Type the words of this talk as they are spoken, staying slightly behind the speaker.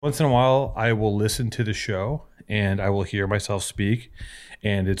Once in a while, I will listen to the show and I will hear myself speak,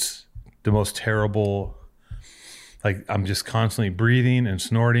 and it's the most terrible. Like, I'm just constantly breathing and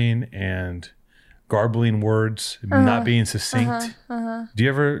snorting and garbling words, not being succinct. Do you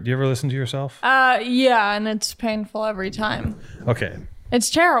ever listen to yourself? Yeah, and it's painful every time. Okay. It's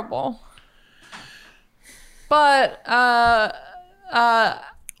terrible. But I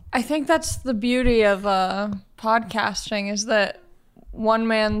think that's the beauty of podcasting, is that one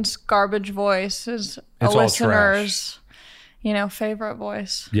man's garbage voice is a listener's, favorite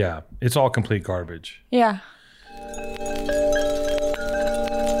voice. Yeah, it's all complete garbage. Yeah.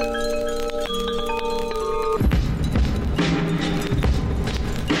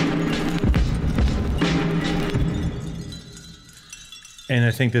 And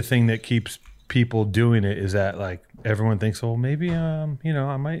I think the thing that keeps people doing it is that, like, everyone thinks, well, maybe I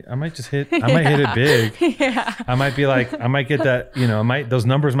might hit it big. Yeah. I might be like, I might get that, those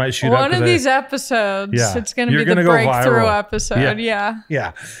numbers might shoot up. One of these episodes, it's going to be the go breakthrough viral. episode.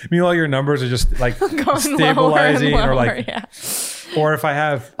 Yeah. Meanwhile, your numbers are just like stabilizing lower and or lower, like, yeah. or if I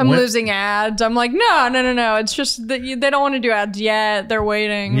have, I'm losing ads. I'm like, no. It's just that they don't want to do ads yet. They're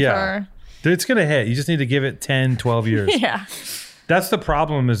waiting for. It's going to hit. You just need to give it 10, 12 years. Yeah. That's the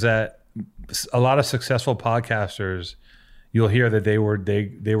problem, is that a lot of successful podcasters, you'll hear that they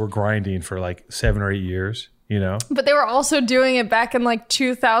were grinding for like 7 or 8 years, But they were also doing it back in like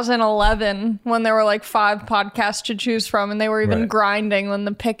 2011 when there were like 5 podcasts to choose from, and they were even grinding when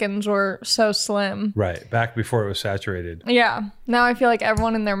the pickings were so slim. Right. Back before it was saturated. Yeah. Now I feel like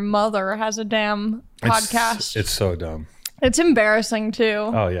everyone and their mother has a damn podcast. It's so dumb. It's embarrassing too.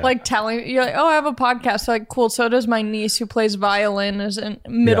 Oh yeah. Like telling you're like, oh, I have a podcast. They're like, cool. So does my niece who plays violin, is in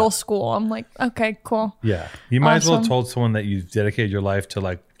middle school. I'm like, okay, cool. Yeah. You might as well have told someone that you've dedicated your life to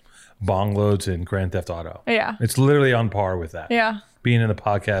like bong loads and Grand Theft Auto. Yeah. It's literally on par with that. Yeah. Being in the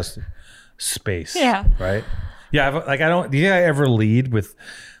podcast space. Yeah. Right. Yeah. Do you think I ever lead with?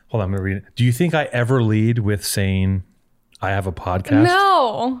 Hold on, I'm gonna read it. Do you think I ever lead with saying I have a podcast?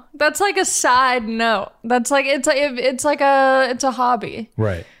 No, that's like a side note. That's like it's a hobby.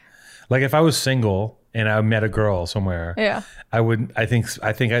 Right. Like if I was single and I met a girl somewhere, yeah, I think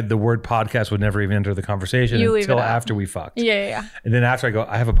the word podcast would never even enter the conversation until after we fucked. Yeah. And then after I go,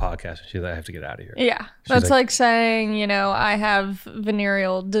 I have a podcast, and she's like, I have to get out of here. Yeah, that's like saying, I have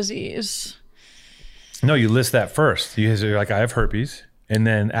venereal disease. No, you list that first. You're like, I have herpes, and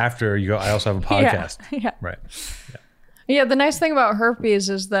then after you go, I also have a podcast. Yeah. Right. Yeah, the nice thing about herpes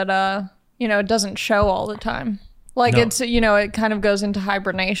is that, it doesn't show all the time. Like it's, it kind of goes into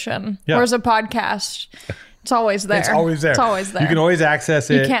hibernation. Yeah. Whereas a podcast, it's always there. It's always there. It's always there. You can always access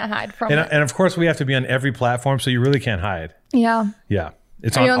it. You can't hide from it. And of course, we have to be on every platform, so you really can't hide. Yeah. Yeah.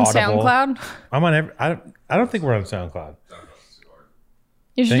 It's Are on you on Audible. SoundCloud? I'm on every. I don't think we're on SoundCloud.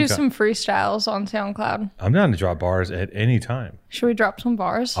 You should do some freestyles on SoundCloud. I'm down to drop bars at any time. Should we drop some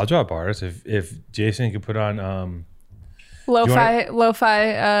bars? I'll drop bars if Jason could put on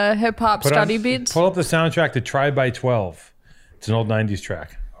lo-fi hip hop study beats. Pull up the soundtrack to Tribe by 12. It's an old 90s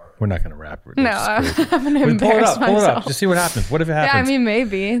track. We're not going to rap. No, I'm going to embarrass myself. Pull it up. Just see what happens. What if it happens? Yeah, I mean,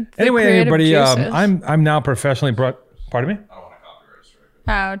 maybe. Anyway, everybody, I'm now professionally brought. Pardon me? I don't want to copyright strike.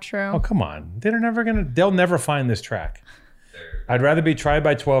 Oh, true. Oh, come on. They'll never find this track. I'd rather be Tribe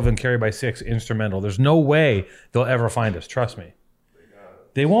by 12 than Carry by 6 instrumental. There's no way they'll ever find us. Trust me.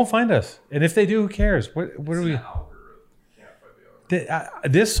 They won't find us. And if they do, who cares? What are we?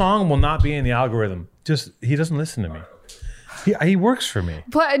 This song will not be in the algorithm. Just he doesn't listen to me. He works for me.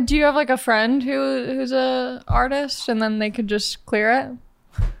 But do you have like a friend who's a artist, and then they could just clear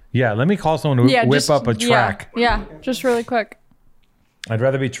it? Yeah, let me call someone to whip up a track. Yeah, just really quick. I'd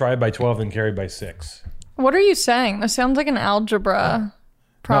rather be Tribe by 12 than Carried by 6. What are you saying? This sounds like an algebra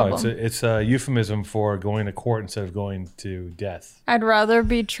problem. No, it's a euphemism for going to court instead of going to death. I'd rather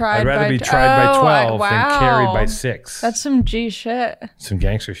be tried by 12 than carried by 6. That's some G shit. Some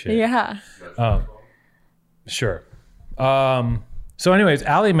gangster shit. Yeah. Sure. So anyways,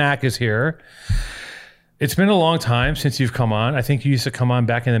 Ali Mack is here. It's been a long time since you've come on. I think you used to come on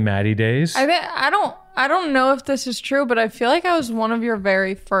back in the Maddie days. I don't know if this is true, but I feel like I was one of your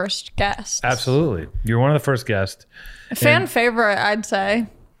very first guests. Absolutely. You're one of the first guests. Fan favorite, I'd say.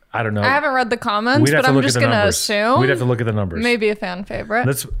 I don't know. I haven't read the comments, but I'm just going to assume. We'd have to look at the numbers. Maybe a fan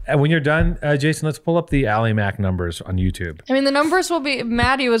favorite. When you're done, Jason, let's pull up the Ali Mack numbers on YouTube. I mean, the numbers will be...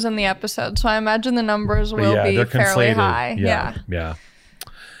 Maddie was in the episode, so I imagine the numbers will be fairly high.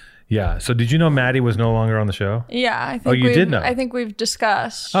 Yeah. So did you know Maddie was no longer on the show? Yeah. I think you did know? I think we've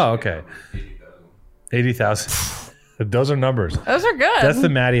discussed. Oh, okay. 80,000. Those are numbers. Those are good. That's the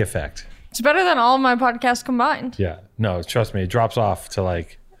Maddie effect. It's better than all of my podcasts combined. Yeah. No, trust me. It drops off to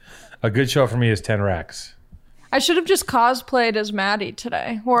like A good show for me is 10 Racks. I should have just cosplayed as Maddie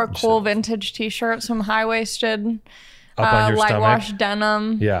today. Wore a cool vintage t-shirt, some high-waisted, light wash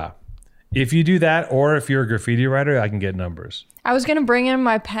denim. Yeah. If you do that, or if you're a graffiti writer, I can get numbers. I was going to bring in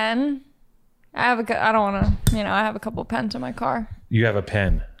my pen. I don't want to, I have a couple pens in my car. You have a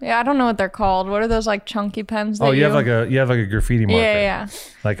pen. Yeah, I don't know what they're called. What are those like chunky pens? You have like a graffiti marker. Yeah.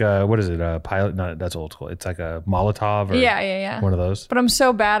 Like what is it? A pilot? No, that's old school. It's like a Molotov or yeah. One of those. But I'm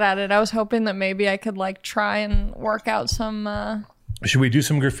so bad at it. I was hoping that maybe I could like try and work out some. Should we do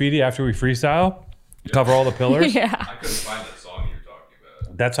some graffiti after we freestyle? Cover all the pillars? Yeah. I couldn't find that song you're talking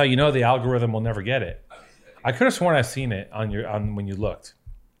about. That's how you know the algorithm will never get it. I could have sworn I've seen it on when you looked.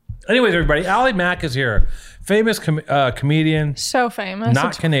 Anyways, everybody, Allie Mack is here. Famous comedian. So famous. Not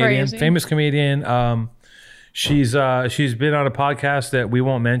it's Canadian. Crazy. Famous comedian. She's been on a podcast that we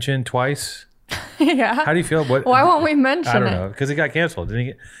won't mention twice. Yeah. How do you feel? Why won't we mention it? I don't know, because it got canceled.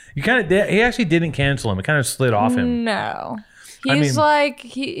 Didn't he? He actually didn't cancel him. It kind of slid off him. No. He's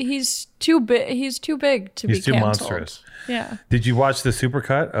too big. He's too big to be canceled. He's too monstrous. Yeah. Did you watch the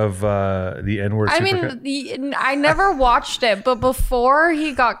supercut of the N-word supercut? I never watched it, but before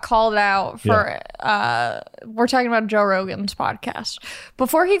he got called out for, we're talking about Joe Rogan's podcast.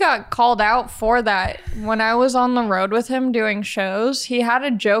 Before he got called out for that, when I was on the road with him doing shows, he had a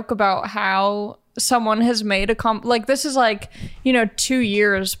joke about how someone has made this is 2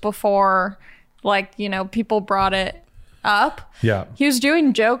 years before, people brought it up. Yeah. He was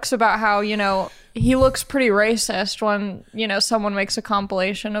doing jokes about how, he looks pretty racist when, someone makes a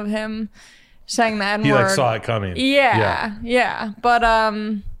compilation of him saying the N-word. He saw it coming. Yeah. But,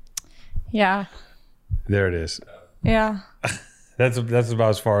 yeah. There it is. Yeah. That's about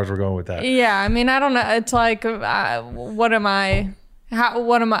as far as we're going with that. Yeah. I mean, I don't know. It's like, what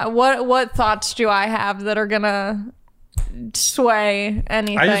thoughts do I have that are going to sway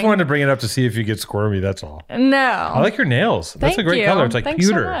anything? I just wanted to bring it up to see if you get squirmy. That's all. No. I like your nails. That's a great color. It's like Thanks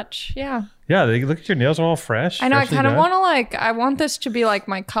pewter. So much. Yeah. Yeah, look at your nails are all fresh. I know. I kind of want to I want this to be like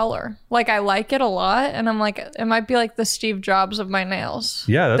my color. Like I like it a lot, and I'm like, it might be like the Steve Jobs of my nails.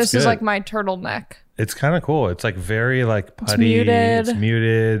 Yeah, that's This is like my turtleneck. It's kind of cool. It's like very like putty. It's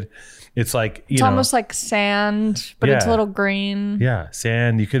muted. It's like it's almost like sand, but it's a little green. Yeah,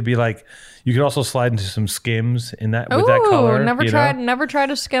 sand. You could also slide into some skims in that with that color. Never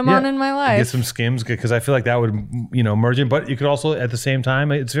tried a skim on in my life. Get some skims because I feel like that would merge in. But you could also at the same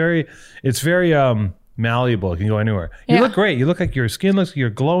time it's very malleable. It can go anywhere. You look great. You look like your skin looks like you're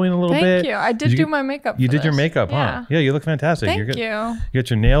glowing a little bit. Thank you. I did do my makeup. You did your makeup, huh? Yeah, you look fantastic. Thank you. You got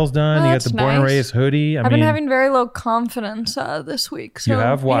your nails done. You got the Born and Raised hoodie. I've been having very low confidence this week. So you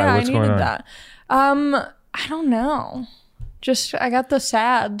have? Why? Yeah, What's going on? That. I don't know. Just I got the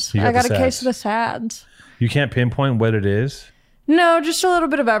SADs. I got a case of the SADs. You can't pinpoint what it is? No, just a little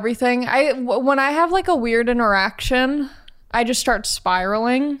bit of everything. When I have like a weird interaction, I just start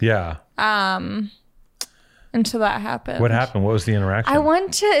spiraling. Yeah. Until that happened. What happened? What was the interaction?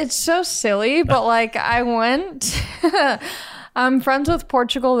 it's so silly, but I'm friends with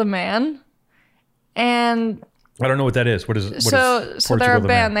Portugal the Man, and I don't know what that is. What is it? So they're a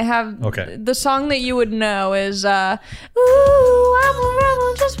band. They have the song that you would know is "Ooh, I'm a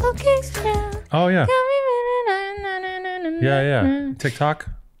rebel just for kicks now." Oh yeah. Yeah. TikTok?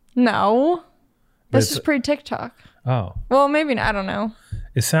 No, this is pre-TikTok. Oh. Well, maybe I don't know.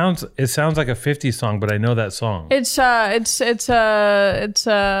 It sounds like a 50s song, but I know that song. They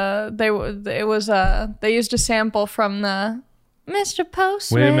used a sample from the Mr.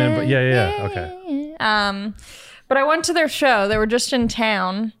 Postman. Wait a minute, but yeah, okay. But I went to their show. They were just in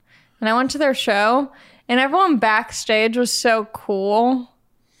town, and I went to their show, and everyone backstage was so cool.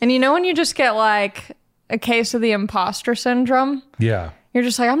 And when you just get like a case of the imposter syndrome? Yeah. You're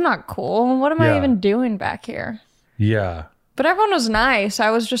just like, I'm not cool. What am I even doing back here? Yeah. But everyone was nice.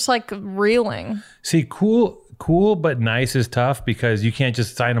 I was just like reeling. See, cool, but nice is tough because you can't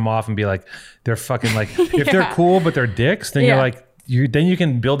just sign them off and be like, they're fucking like, if they're cool, but they're dicks, then you're like, then you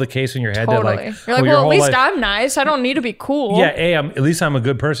can build a case in your head that like, you're like, well, at least I'm nice. I don't need to be cool. Yeah. A, at least I'm a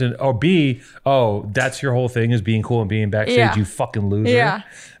good person. Or B, that's your whole thing is being cool and being backstage. You fucking loser. Yeah.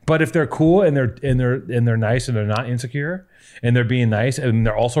 But if they're cool and they're nice and they're not insecure and they're being nice and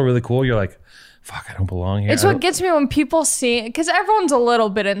they're also really cool, you're like, fuck, I don't belong here. It's what gets me when people see, because everyone's a little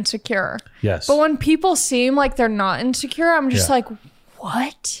bit insecure. Yes. But when people seem like they're not insecure, I'm just like,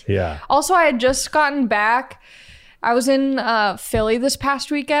 what? Yeah. Also, I had just gotten back I was in Philly this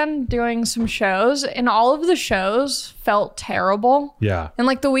past weekend doing some shows, and all of the shows felt terrible. Yeah. And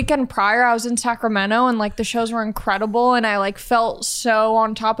like the weekend prior, I was in Sacramento, and like the shows were incredible, and I like felt so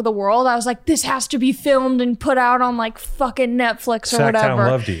on top of the world. I was like, this has to be filmed and put out on like fucking Netflix or Sacktown whatever.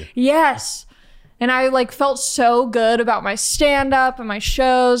 loved you. Yes. And I like felt so good about my stand-up and my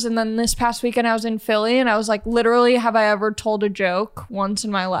shows. And then this past weekend I was in Philly, and I was like, literally, have I ever told a joke once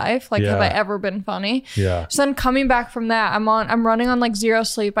in my life? Like, have I ever been funny? Yeah. So then coming back from that, I'm running on like zero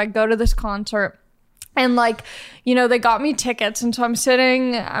sleep. I go to this concert. And like, you know, they got me tickets, and so I'm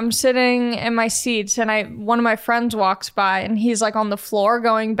sitting in my seats, and one of my friends walks by, and he's like on the floor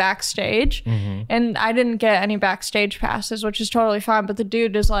going backstage, and I didn't get any backstage passes, which is totally fine. But the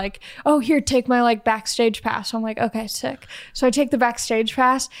dude is like, "Oh, here, take my like backstage pass." I'm like, "Okay, sick." So I take the backstage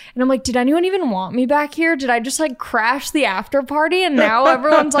pass, and I'm like, "Did anyone even want me back here? Did I just like crash the after party, and now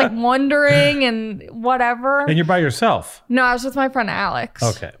everyone's like wondering and whatever?" And you're by yourself. No, I was with my friend Alex.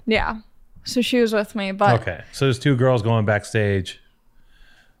 Okay. Yeah. So she was with me, but Okay. So there's two girls going backstage.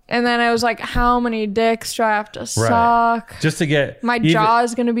 and then I was like, how many dicks do I have to suck? Just to get My jaw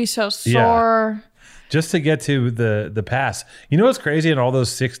is gonna be so sore. Just to get to the pass. You know what's crazy in all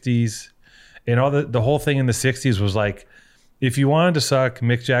those 60s and all the whole thing in the 60s was like, if you wanted to suck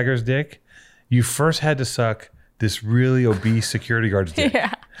Mick Jagger's dick, you first had to suck this really obese security guard's dick.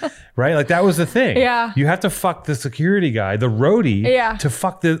 Yeah. Right? Like that was the thing. Yeah. You have to fuck the security guy, the roadie, Yeah. to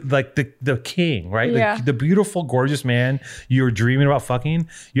fuck the king, right? Yeah. The beautiful, gorgeous man you're dreaming about fucking.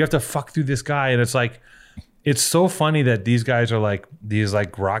 You have to fuck through this guy. And it's like, it's so funny that these guys are like these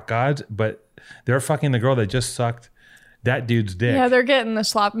like rock gods, but they're fucking the girl that just sucked that dude's dick. Yeah, they're getting the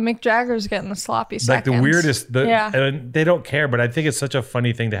sloppy. Mick Jagger's getting the sloppy seconds. Like the weirdest, yeah. and they don't care, but I think it's such a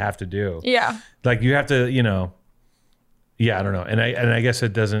funny thing to have to do. Yeah. Like you have to, you know, yeah, I don't know. And I guess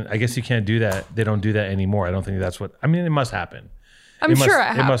it doesn't, I guess you can't do that. They don't do that anymore. I don't think that's what, I mean, it must happen. I'm sure it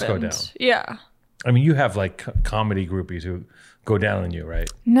happens. It must go down. Yeah. I mean, you have like comedy groupies who go down on you, right?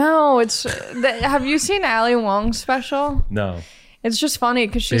 No, it's, have you seen Ali Wong's special? No. It's just funny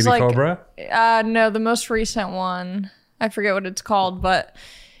because she's Baby like, Cobra? No, the most recent one. I forget what it's called, but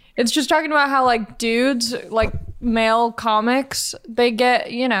it's just talking about how like dudes, like male comics, they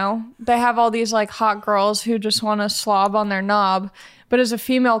get, you know, they have all these like hot girls who just want to slob on their knob. But as a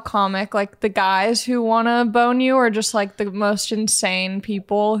female comic, like the guys who want to bone you are just like the most insane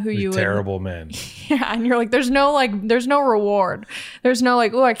people who you would, terrible men. yeah, and you're like, there's no reward. There's no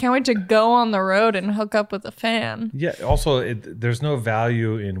like, oh, I can't wait to go on the road and hook up with a fan. Yeah. Also, there's no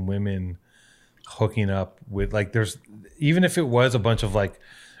value in women hooking up with like, even if it was a bunch of like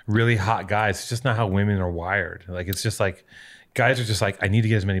really hot guys, it's just not how women are wired. Like, it's just like guys are just like, I need to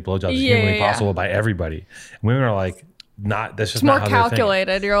get as many blowjobs as humanly possible by everybody. Women are like, not, that's just it's more not how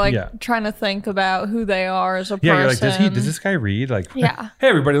calculated. You're like trying to think about who they are as a person. Yeah, you're like, does this guy read? Like, yeah. Hey,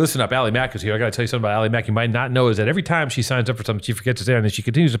 everybody, listen up. Allie Mack is here. I got to tell you something about Allie Mack. You might not know is that every time she signs up for something, she forgets to say it, and then she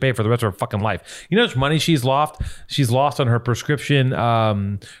continues to pay for the rest of her fucking life. You know how much money she's lost? She's lost on her prescription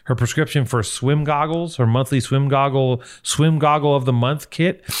for swim goggles, her monthly swim goggle of the month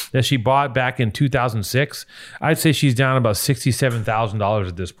kit that she bought back in 2006. I'd say she's down about $67,000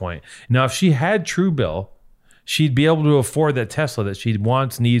 at this point. Now, if she had Truebill, she'd be able to afford that Tesla that she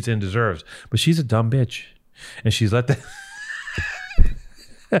wants, needs, and deserves. But she's a dumb bitch. And she's let that...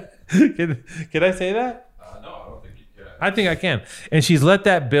 Can I say that? No, I don't think you can. I think I can. And she's let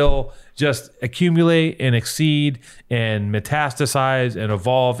that bill just accumulate and exceed and metastasize and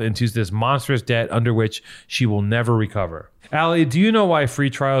evolve into this monstrous debt under which she will never recover. Allie, do you know why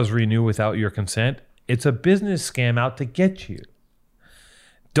free trials renew without your consent? It's a business scam out to get you.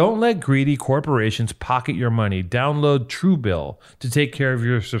 Don't let greedy corporations pocket your money. Download Truebill to take care of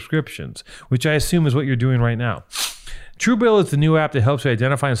your subscriptions, which I assume is what you're doing right now. Truebill is the new app that helps you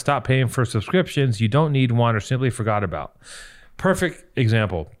identify and stop paying for subscriptions you don't need, want, or simply forgot about. Perfect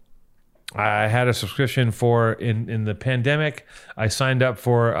example. I had a subscription for, in the pandemic, I signed up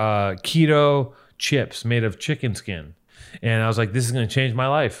for keto chips made of chicken skin. And I was like, this is going to change my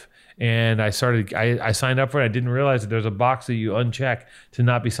life. And I signed up for it. I didn't realize that there's a box that you uncheck to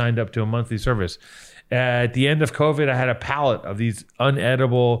not be signed up to a monthly service. At the end of COVID, I had a pallet of these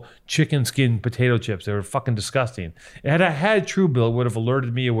unedible chicken skin potato chips. They were fucking disgusting. Had I had Truebill, it would have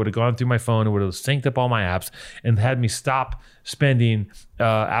alerted me. It would have gone through my phone. It would have synced up all my apps and had me stop spending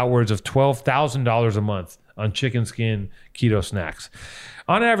outwards of $12,000 a month on chicken skin keto snacks.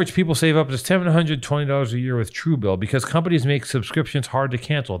 On average, people save up to $720 a year with Truebill because companies make subscriptions hard to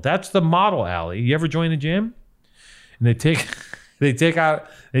cancel. That's the model, Allie. You ever join a gym? And they take They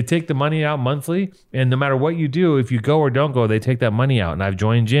take the money out monthly, and no matter what you do, if you go or don't go, they take that money out. And I've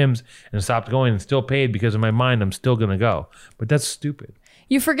joined gyms and stopped going and still paid because in my mind I'm still gonna go. But that's stupid.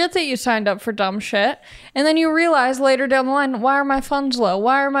 You forget that you signed up for dumb shit, and then you realize later down the line, why are my funds low?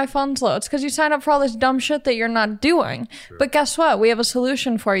 Why are my funds low? It's because you signed up for all this dumb shit that you're not doing. True. But guess what? We have a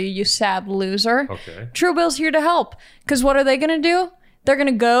solution for you, you sad loser. Okay. Truebill's here to help. Because what are they going to do? They're going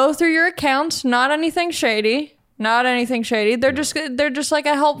to go through your accounts, not anything shady. Not anything shady. They're just like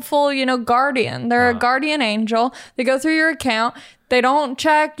a helpful, guardian. They're a guardian angel. They go through your account. They don't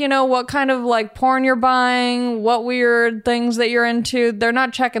check, what kind of like porn you're buying, what weird things that you're into. They're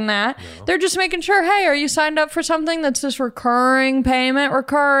not checking that. No. They're just making sure, hey, are you signed up for something that's this recurring payment?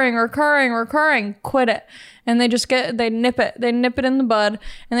 Recurring. Quit it. And they nip it. They nip it in the bud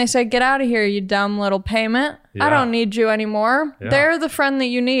and they say, get out of here, you dumb little payment. Yeah. I don't need you anymore. Yeah. They're the friend that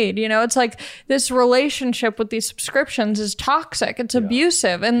you need. It's like this relationship with these subscriptions is toxic. It's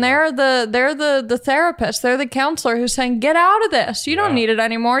abusive. And they're the therapist. They're the counselor who's saying, get out of this. You don't need it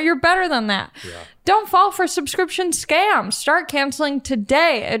anymore. You're better than that. Yeah. Don't fall for subscription scams. Start canceling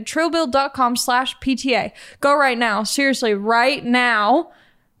today at Truebill.com/PTA. Go right now. Seriously, right now.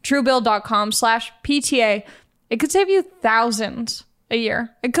 Truebill.com/PTA. It could save you thousands a year.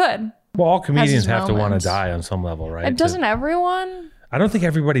 It could. Well, all comedians have to want to die on some level, right? And doesn't everyone? I don't think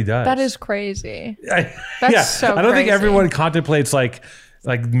everybody does. That is crazy. That's so I don't think everyone contemplates like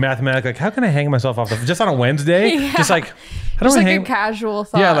mathematically, like, how can I hang myself off just on a Wednesday? Yeah. Just like, how do just I like hang? A casual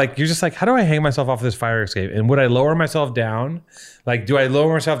thought. Yeah, like you're just like, how do I hang myself off this fire escape? And would I lower myself down? Like, do I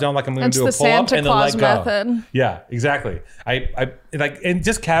lower myself down like I'm going to do a pull up and then let go? Method. Yeah, exactly. I like, and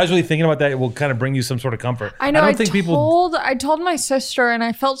just casually thinking about that, it will kind of bring you some sort of comfort. I know. I told my sister, and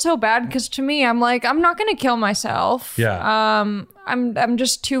I felt so bad because to me, I'm like, I'm not going to kill myself. Yeah. I'm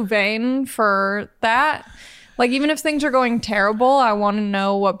just too vain for that. Like, even if things are going terrible, I want to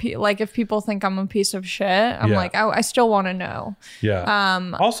know what if people think I'm a piece of shit, I'm like, I still want to know.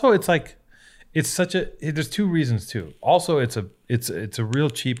 Yeah. Also, it's like, there's two reasons too. Also, it's a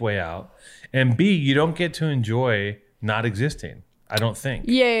real cheap way out. And B, you don't get to enjoy not existing. I don't think.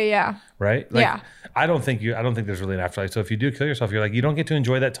 Yeah. Right? Like, yeah. I don't think there's really an afterlife. So if you do kill yourself, you're like, you don't get to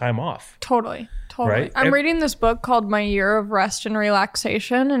enjoy that time off. Totally. Right? I'm reading this book called My Year of Rest and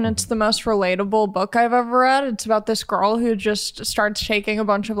Relaxation, and it's the most relatable book I've ever read. It's about this girl who just starts taking a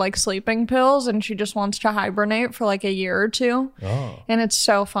bunch of like sleeping pills, and she just wants to hibernate for like a year or two. Oh. And it's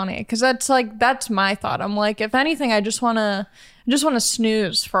so funny because that's my thought. I'm like, if anything, I just want to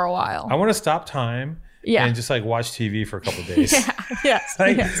snooze for a while. I want to stop time. Yeah. And just like watch TV for a couple of days. Yes.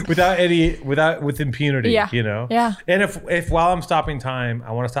 with impunity, Yeah. Yeah. And if while I'm stopping time,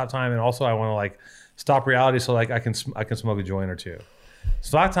 I want to stop time, and also I want to like stop reality, so like I can smoke a joint or two.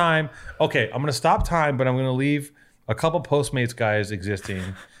 Stop time. Okay, I'm gonna stop time, but I'm gonna leave a couple Postmates guys existing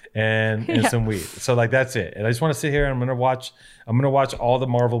and some weed. So like that's it. And I just want to sit here and I'm gonna watch all the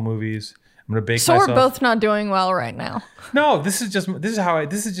Marvel movies. I'm gonna bake myself. So we're both not doing well right now. No, this is just me.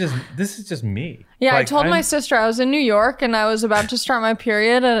 Yeah, like, I told my sister I was in New York and I was about to start my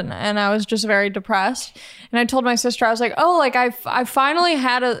period and I was just very depressed. And I told my sister, I was like, oh, like I finally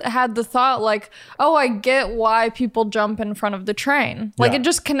had the thought like, oh, I get why people jump in front of the train. Like it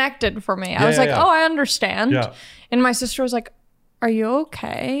just connected for me. I was like, oh, I understand. Yeah. And my sister was like, are you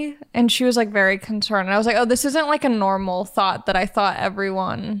okay? And she was like very concerned. And I was like, oh, this isn't like a normal thought that I thought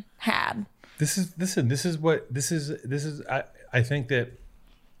everyone had. I think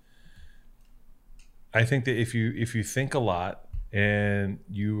that if you think a lot and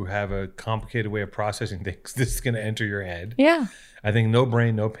you have a complicated way of processing things, this is going to enter your head. Yeah. I think no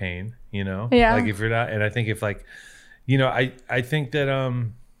brain, no pain, Yeah. Like if you're not, and I think if like, I think that, I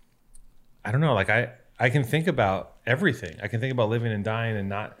don't know, like I can think about everything. I can think about living and dying and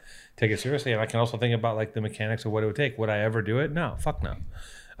not take it seriously. And I can also think about like the mechanics of what it would take. Would I ever do it? No, fuck no.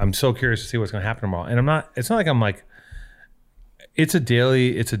 I'm so curious to see what's going to happen tomorrow. And it's not like I'm like, it's a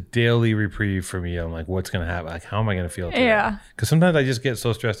daily reprieve for me. I'm like, what's going to happen? Like, how am I going to feel today? Yeah. Because sometimes I just get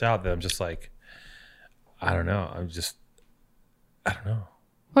so stressed out that I'm just like, I don't know. I don't know.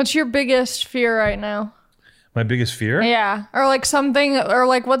 What's your biggest fear right now? My biggest fear? Yeah. Or like something, or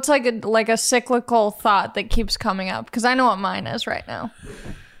like what's like a cyclical thought that keeps coming up? Because I know what mine is right now.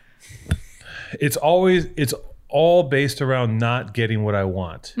 It's all based around not getting what I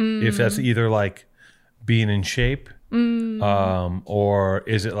want. If that's either like being in shape, or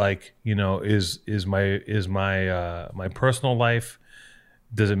is it like, is my personal life,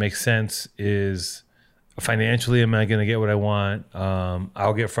 does it make sense? Is financially, am I going to get what I want?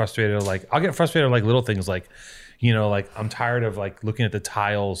 I'll get frustrated. I'll get frustrated like little things like, like I'm tired of like looking at the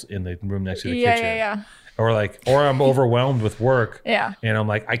tiles in the room next to the kitchen. Yeah. or I'm overwhelmed with work. Yeah. And I'm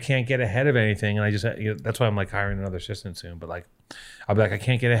like, I can't get ahead of anything. And I just, that's why I'm like hiring another assistant soon. But like, I'll be like, I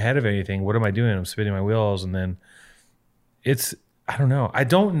can't get ahead of anything. What am I doing? I'm spinning my wheels. And then I don't know. I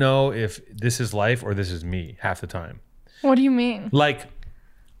don't know if this is life or this is me half the time. What do you mean? Like,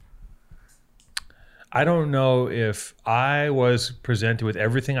 I don't know if I was presented with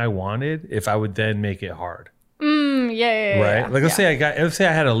everything I wanted, if I would then make it hard. Yeah. Right? Like, let's say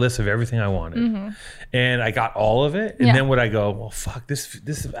I had a list of everything I wanted and I got all of it. And then would I go, well, fuck, this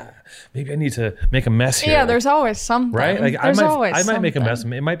maybe I need to make a mess here. Yeah, there's always something. Right? Like, there's I might make a mess.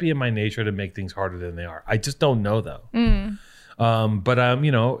 It might be in my nature to make things harder than they are. I just don't know, though. But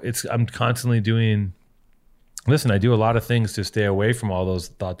I'm constantly doing. Listen, I do a lot of things to stay away from all those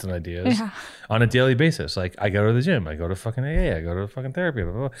thoughts and ideas on a daily basis. Like, I go to the gym, I go to fucking AA, I go to fucking therapy,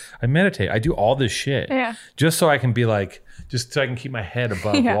 blah, blah, blah. I meditate, I do all this shit just so I can be like, just so I can keep my head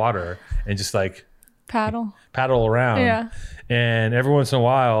above water and just like paddle around. Yeah. And every once in a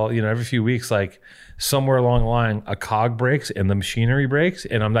while, every few weeks, like somewhere along the line, a cog breaks and the machinery breaks,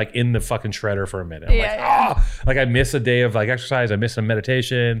 and I'm like in the fucking shredder for a minute. I'm like I miss a day of like exercise, I miss a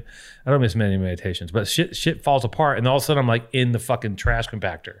meditation. I don't miss many meditations, but shit falls apart, and all of a sudden I'm like in the fucking trash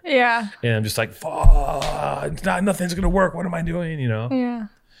compactor. Yeah. And I'm just like, fuck, nothing's gonna work. What am I doing? Yeah.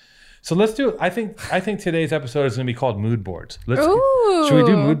 So let's do. I think today's episode is gonna be called mood boards. Should we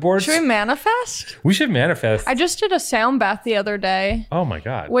do mood boards? Should we manifest? We should manifest. I just did a sound bath the other day. Oh my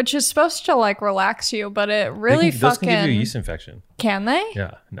god. Which is supposed to like relax you, but it really those can give you a yeast infection. Can they?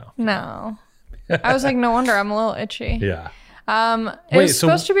 Yeah. No. No. I was like, no wonder I'm a little itchy. Yeah. It was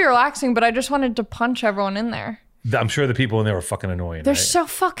supposed to be relaxing, but I just wanted to punch everyone in there. I'm sure the people in there were fucking annoying. They're so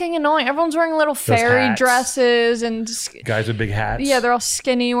fucking annoying. Everyone's wearing little fairy dresses and guys with big hats. Yeah, they're all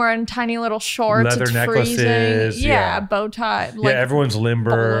skinny, wearing tiny little shorts. Leather it's necklaces. Freezing. Yeah, bow tie. Like, everyone's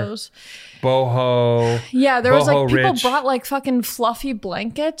limber. Bolos. Boho. Yeah, there was like people rich. brought like fucking fluffy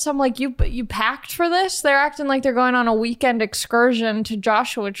blankets. I'm like, you packed for this? They're acting like they're going on a weekend excursion to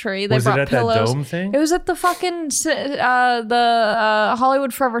Joshua Tree. They brought pillows. That dome thing? It was at the fucking the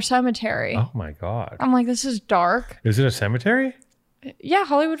Hollywood Forever Cemetery. Oh my god. I'm like, this is dark. Is it a cemetery? Yeah,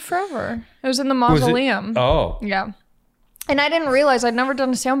 Hollywood Forever. It was in the mausoleum. Oh. Yeah. And I didn't realize I'd never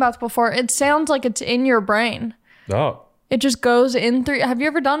done a sound bath before. It sounds like it's in your brain. Oh. It just goes in through. Have you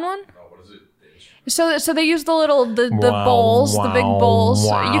ever done one? So they use the little bowls, the big bowls. You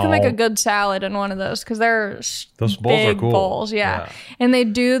can make a good salad in one of those because they're those bowls big are cool. Bowls, yeah. And they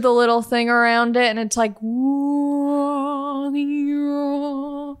do the little thing around it, and it's like,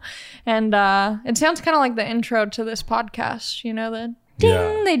 and it sounds kind of like the intro to this podcast. The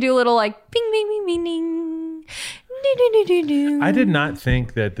ding. They do a little like bing bing bing bing ding. I did not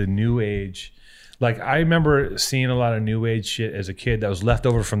think that the new age. Like, I remember seeing a lot of new age shit as a kid that was left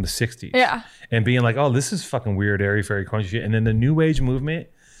over from the 60s. Yeah. And being like, oh, this is fucking weird, airy, fairy, crunchy shit. And then the new age movement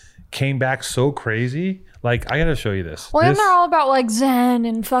came back so crazy. Like, I got to show you this. Well, they're all about like Zen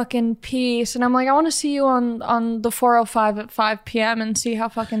and fucking peace. And I'm like, I want to see you on the 405 at 5 p.m. and see how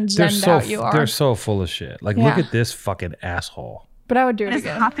fucking Zen'd out you are. They're so full of shit. Like, look at this fucking asshole. But I would do it again.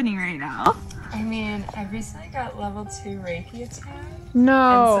 What is happening right now? I mean, I recently got level 2 Reiki attack.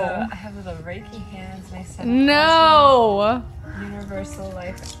 No. And so I have the Reiki hands and I said no. Universal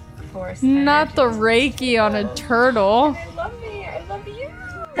life force. Not the Reiki on a turtle. I love me. I love you.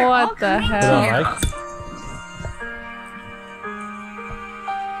 What the hell?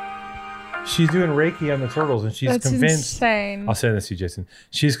 She's doing Reiki on the turtles, and she's convinced. Insane. I'll send this to you, Jason.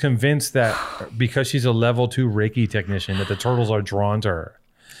 She's convinced that because she's a level 2 Reiki technician, that the turtles are drawn to her.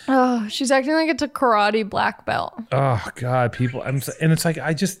 Oh, she's acting like it's a karate black belt. Oh God, people! And it's like,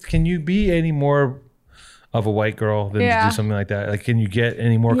 can you be any more of a white girl than to do something like that? Like, can you get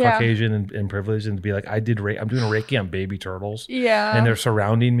any more Caucasian and privileged and to be like, I'm doing a Reiki on baby turtles. Yeah, and they're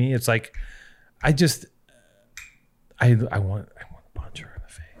surrounding me. It's like, I want to punch her in the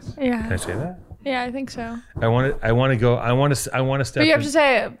face. Yeah, can I say that? Yeah, I think so. I want to step. But you have to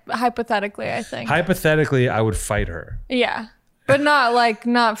say it hypothetically. I think hypothetically, I would fight her. Yeah. But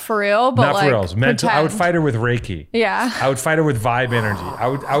not for real. But not for real. Mental. I would fight her with Reiki. Yeah. I would fight her with vibe energy.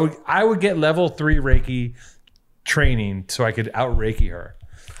 I would get level 3 Reiki training so I could out Reiki her.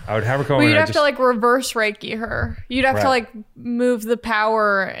 I would have her come. Well, you'd have to like reverse Reiki her. You'd have to like move the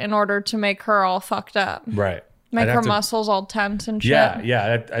power in order to make her all fucked up. Right. Make her muscles all tense and shit.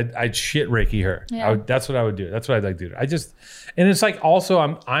 Yeah. I'd shit Reiki her. Yeah. That's what I would do. That's what I'd like to do. And it's like, also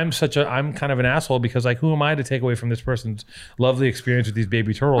I'm kind of an asshole because like, who am I to take away from this person's lovely experience with these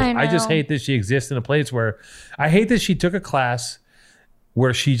baby turtles? I just hate that she exists in a place where I hate that she took a class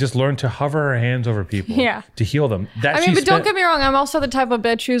where she just learned to hover her hands over people to heal them. That I mean, but don't get me wrong. I'm also the type of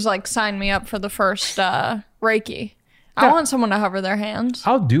bitch who's like, sign me up for the first Reiki. I want someone to hover their hands.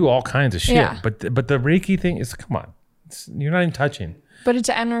 I'll do all kinds of shit. Yeah. But the Reiki thing is, come on. You're not even touching. But it's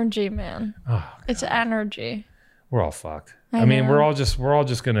energy, man. Oh, it's energy. We're all fucked. I mean, we're all just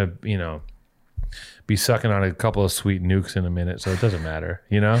gonna, be sucking on a couple of sweet nukes in a minute, so it doesn't matter,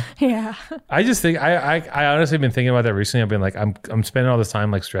 Yeah. I just think I honestly been thinking about that recently. I've been like, I'm spending all this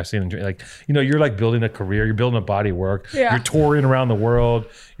time like stressing and like, you're like building a career, you're building a body work, Yeah. you're touring around the world,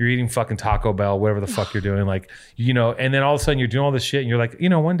 you're eating fucking Taco Bell, whatever the fuck you're doing, like, and then all of a sudden you're doing all this shit and you're like,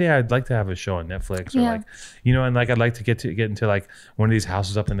 one day I'd like to have a show on Netflix or like, and like I'd like to get into like one of these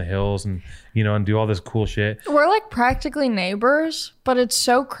houses up in the hills and and do all this cool shit. We're like practically neighbors, but it's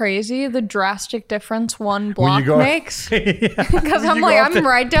so crazy the drastic difference one block makes. Because I'm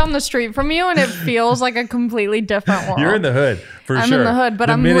right down the street from you and it feels like a completely different world. You're in the hood, for sure. I'm in the hood, but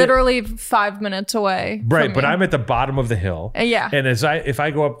I'm literally 5 minutes away. Right, but I'm at the bottom of the hill. Yeah. And if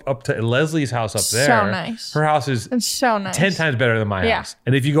I go up to Leslie's house up there, so nice. Her house is it's so nice. 10 times better than my house.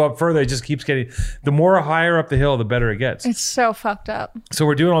 And if you go up further, it just keeps getting, the more higher up the hill, the better it gets. It's so fucked up. So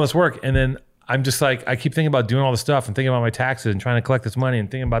we're doing all this work and then I'm just like, I keep thinking about doing all this stuff and thinking about my taxes and trying to collect this money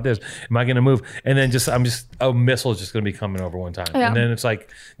and thinking about this. Am I going to move? And then a missile is just going to be coming over one time. Yeah. And then it's like,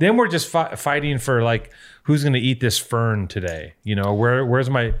 then we're just fighting for like, who's going to eat this fern today?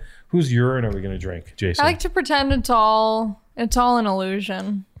 Whose urine are we going to drink, Jason? I like to pretend it's all an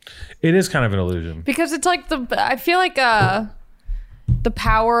illusion. It is kind of an illusion. Because it's like I feel like the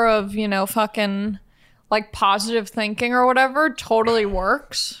power of, fucking like positive thinking or whatever totally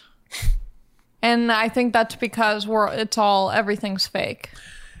works. And I think that's because everything's fake.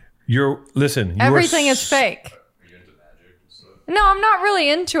 Everything is fake. Are you into magic and stuff? No, I'm not really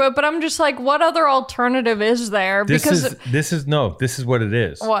into it, but I'm just like, what other alternative is there? This is what it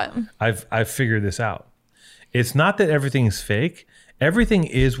is. What? I've figured this out. It's not that everything's fake. Everything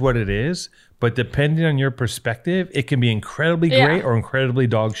is what it is, but depending on your perspective, it can be incredibly great or incredibly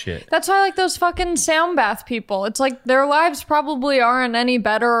dog shit. That's why I like those fucking sound bath people. It's like their lives probably aren't any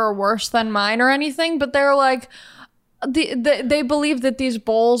better or worse than mine or anything, but they're like, they believe that these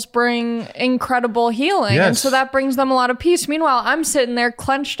bowls bring incredible healing. Yes. And so that brings them a lot of peace. Meanwhile, I'm sitting there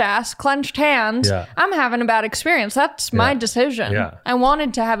clenched ass, clenched hands. Yeah. I'm having a bad experience. That's my decision. Yeah. I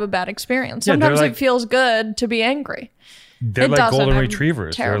wanted to have a bad experience. Sometimes it feels good to be angry. They're like golden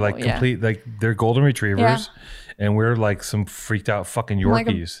retrievers. They're like complete, like they're golden retrievers, and we're like some freaked out fucking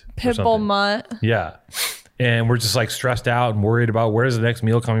Yorkies. Like a pit bull mutt. Yeah, and we're just like stressed out and worried about where's the next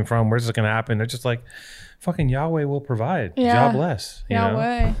meal coming from, where's this gonna happen. They're just like, fucking Yahweh will provide. Yeah. God bless.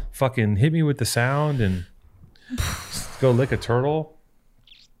 Yahweh. Fucking hit me with the sound and go lick a turtle.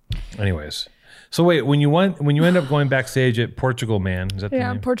 Anyways. So wait, when you end up going backstage at Portugal Man, is that the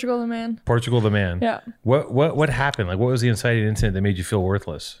name? Portugal the Man. Portugal the Man. Yeah. What happened? Like, what was the inciting incident that made you feel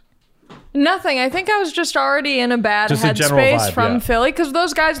worthless? Nothing. I think I was just already in a bad Just a general headspace vibe, from Philly because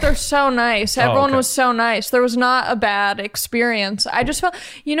those guys, they're so nice. Everyone was so nice. There was not a bad experience. I just felt,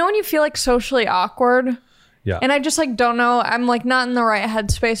 when you feel like socially awkward. Yeah. And I just like don't know. I'm like not in the right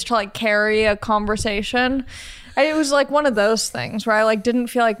headspace to like carry a conversation. It was like one of those things where I like didn't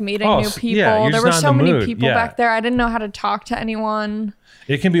feel like meeting new people. Yeah, there were so many people back there. I didn't know how to talk to anyone.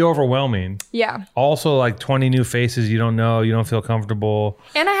 It can be overwhelming. Yeah. Also, like 20 new faces you don't know, you don't feel comfortable.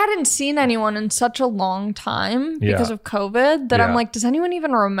 And I hadn't seen anyone in such a long time because of COVID that I'm like, does anyone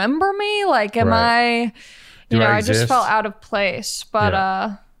even remember me? Like, am I, I just felt out of place.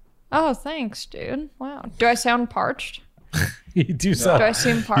 But, oh, thanks, dude. Wow. Do I sound parched? You do sound. Do I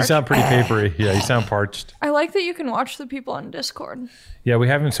seem parched? You sound pretty papery. Yeah, you sound parched. I like that you can watch the people on Discord. Yeah, we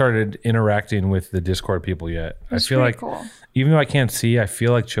haven't started interacting with the Discord people yet. That's I feel like, cool. Even though I can't see, I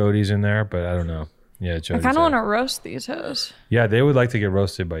feel like Chody's in there, but I don't know. Yeah, Chody's I kind of want to roast these hoes. Yeah, they would like to get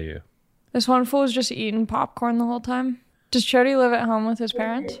roasted by you. This one fool was just eating popcorn the whole time. Does Chody live at home with his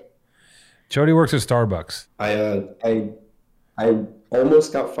parents? Chody works at Starbucks. I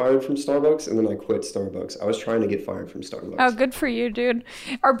almost got fired from Starbucks and then I quit Starbucks. I was trying to get fired from Starbucks. Oh, good for you, dude.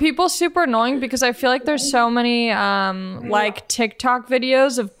 Are people super annoying? Because I feel like there's so many like TikTok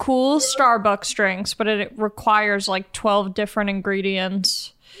videos of cool Starbucks drinks, but it requires like 12 different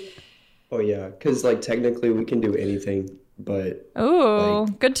ingredients. Oh yeah, because like technically we can do anything, but ooh,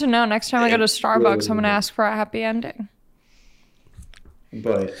 good to know. Next time I go to Starbucks, I'm gonna ask for a happy ending.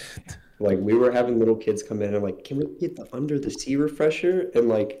 But like we were having little kids come in and like, can we get the Under the Sea refresher? And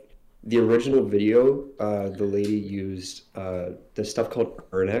like the original video, the lady used this stuff called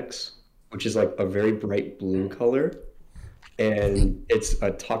Ernex, which is like a very bright blue color, and it's a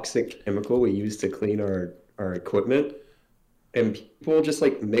toxic chemical we use to clean our equipment. and people just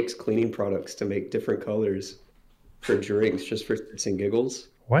like mix cleaning products to make different colors for drinks just for shits and giggles.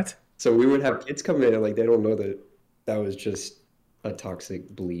 What? So we would have kids come in and like they don't know that that was just a toxic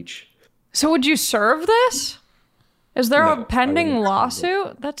bleach. So would you serve this? Is there No, a I pending wouldn't.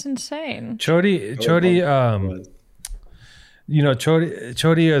 lawsuit? That's insane. Chody, you know,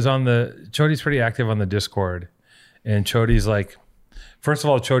 Chody's pretty active on the Discord, and Chody's like, first of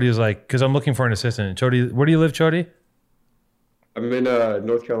all, Chody is like, because I'm looking for an assistant. Chody, where do you live, Chody? I'm in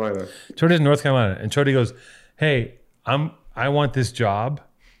North Carolina. Chody's in North Carolina, and Chody goes, "Hey, I want this job.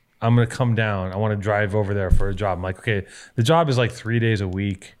 I'm gonna come down. I want to drive over there for a job." I'm like, "Okay, the job is like 3 days a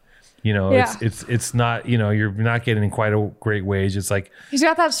week. You know, Yeah. it's not, you know, you're not getting quite a great wage. It's like, He's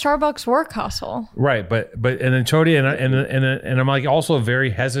got that Starbucks work hustle. right, but and then Chody and I'm like also very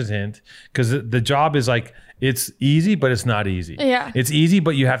hesitant because the job is like, it's easy, but it's not easy. Yeah. It's easy,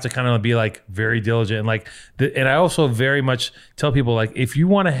 but you have to kind of be like very diligent. And like, and I also very much tell people like, if you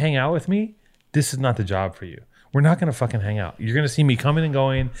want to hang out with me, this is not the job for you. We're not going to fucking hang out. You're going to see me coming and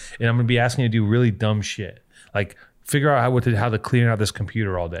going, and I'm going to be asking you to do really dumb shit. Like figure out how to clean out this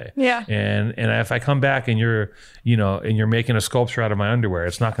computer all day. Yeah. And if I come back and you're making a sculpture out of my underwear,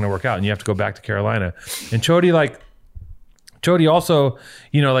 it's not going to work out, and you have to go back to Carolina. And Chody also,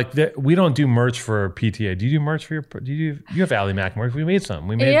 you know, like we don't do merch for PTA. Do you do merch for you have Ally Mac merch? We made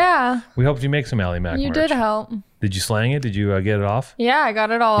some. Yeah. We helped you make some Ally Mac merch. You did help. Did you slang it? Did you get it off? Yeah, I got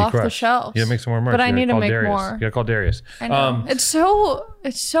it all off the crushed. shelves. You gotta make some more merch. But I You gotta need to call make Darius. more. You gotta call Darius. I know.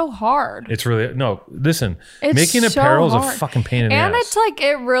 It's so hard. It's really no. Listen, It's making so apparel is a hard. fucking pain in the And ass. it's like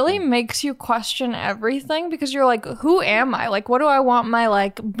it really makes you question everything because you're like, who am I? Like, what do I want my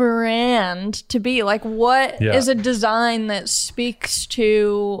like brand to be? Like, what is Yeah. a design that speaks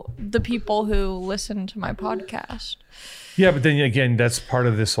to the people who listen to my podcast? Yeah, but then again, that's part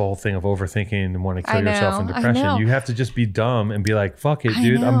of this whole thing of overthinking and wanting to kill I yourself in know, I depression. know. You have to just be dumb and be like, "Fuck it, I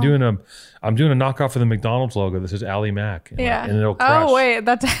dude! I'm know. doing a knockoff of the McDonald's logo. This is Ally Mac, and, Yeah. and it'll crush. Oh wait,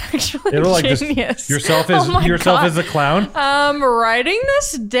 that's actually It'll like just genius. yourself Oh my God. as a clown. I'm writing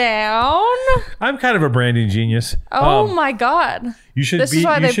this down. I'm kind of a branding genius. Oh my God. You should This be is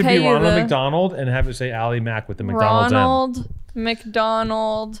why you they should pay be you Ronald the- McDonald and have it say Ally Mac with the McDonald's M. Ronald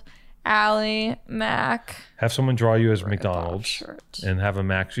McDonald, Ally Mac. Have someone draw you as Rip-off McDonald's shirt. and have a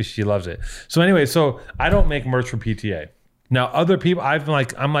Mac. She loves it. So anyway, so I don't make merch for PTA. Now other people, I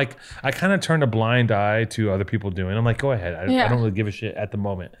kind of turned a blind eye to other people doing. I'm like, go ahead. I don't really give a shit at the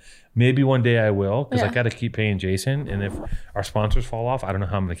moment. Maybe one day I will because I Yeah. got to keep paying Jason. And if our sponsors fall off, I don't know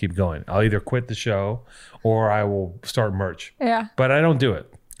how I'm going to keep going. I'll either quit the show or I will start merch. Yeah. But I don't do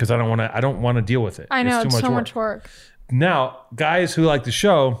it because I don't want to deal with it. I know, it's it's too so much much work. Now, guys who like the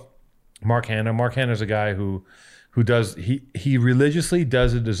show, Mark Hanna is a guy who does he religiously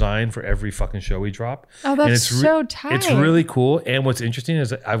does a design for every fucking show we drop. Oh, And that's so tight. It's really cool. And what's interesting is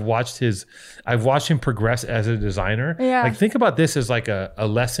that I've watched him progress as a designer. Yeah. Like think about this as like a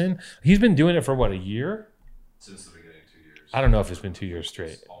lesson. He's been doing it for what, a year? Since the beginning, 2 years. I don't know if it's been 2 years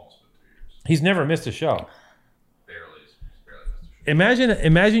straight. It's almost been 2 years. He's never missed a show. Barely missed a show.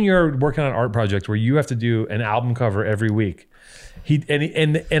 Imagine you're working on an art project where you have to do an album cover every week.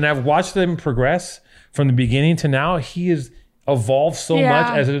 And I've watched them progress from the beginning to now. He has evolved so Yeah.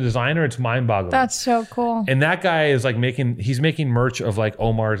 much as a designer. It's mind-boggling. That's so cool. And that guy is like he's making merch of like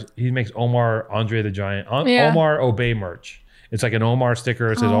Omar's. He makes Omar Andre the Giant, Yeah. Omar Obey merch. It's like an Omar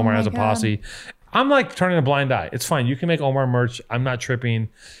sticker. It says Oh Omar my has a God. posse. I'm like turning a blind eye. It's fine. You can make Omar merch. I'm not tripping.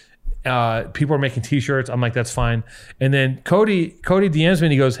 People are making t-shirts. I'm like, that's fine. And then Cody DMs me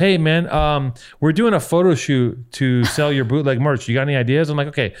and he goes, hey man, we're doing a photo shoot to sell your bootleg merch. You got any ideas? I'm like,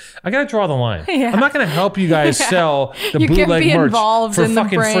 okay, I gotta draw the line. Yeah. I'm not gonna help you guys sell the You can't bootleg be merch involved for in the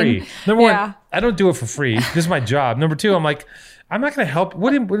fucking brain. free. Number Yeah. one, I don't do it for free. This is my job. Number two, I'm like, I'm not gonna help.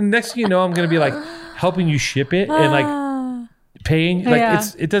 What next thing you know, I'm gonna be like helping you ship it and like paying. Like Yeah.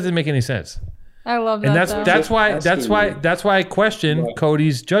 it doesn't make any sense. I love that. And though. that's why I question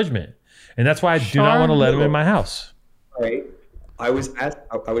Cody's judgment. And that's why I do not Sure. want to let him in my house. All right. I was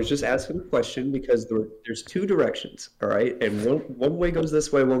just asking a question because there's two directions. All right, and one way goes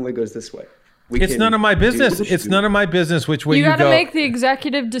this way, one way goes this way. It's none of my business. It's none of my business which way You you got to go. make the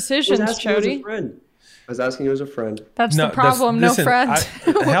executive I was decisions, asking you as a Chody. friend. I was asking you as a friend. That's No, the problem. listen, no friends.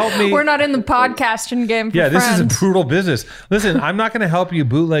 help me. We're not in the podcasting game for Yeah, this friends. is a brutal business. Listen, I'm not going to help you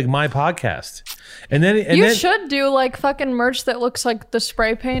bootleg my podcast. And then You should do like fucking merch that looks like the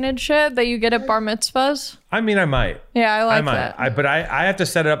spray painted shit that you get at bar mitzvahs. I mean, I might. Yeah, I like might. that. But I have to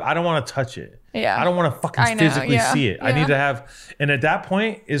set it up. I don't want to touch it. Yeah. I don't want to I fucking know, physically yeah, see it. I yeah. need to have. And at that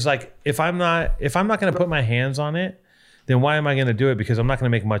point is like, if I'm not going to put my hands on it, then why am I going to do it? Because I'm not going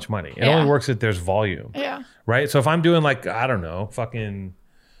to make much money. It Yeah. only works if there's volume. Yeah. right? So if I'm doing like, I don't know, fucking,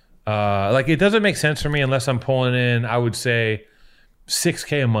 like it doesn't make sense for me unless I'm pulling in, I would say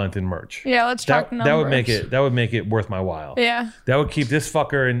 $6,000 a month in merch. Yeah, let's talk numbers. That would make it worth my while. Yeah. That would keep this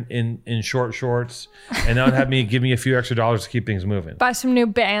fucker in short shorts, and that would have me give me a few extra dollars to keep things moving. Buy some new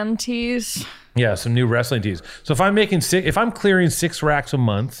band tees. Yeah, some new wrestling tees. So if I'm clearing 6 racks a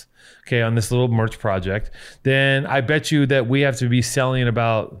month, okay, on this little merch project, then I bet you that we have to be selling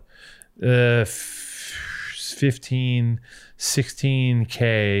about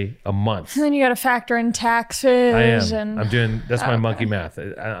 16K a month. And then you got to factor in taxes. I am. And I'm doing. That's my monkey math.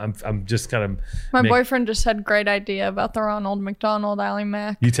 I'm just kind of. my boyfriend just had great idea about the Ronald McDonald Ally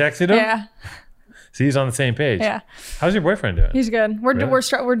Mac. You texted him? Yeah, See, he's on the same page. yeah, How's your boyfriend doing? he's good. We're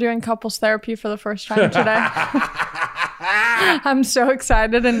we're doing couples therapy for the first time today. I'm so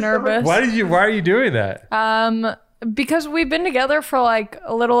excited and nervous. Why are you doing that? Because we've been together for like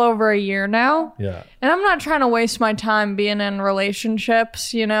a little over a year now. Yeah. And I'm not trying to waste my time being in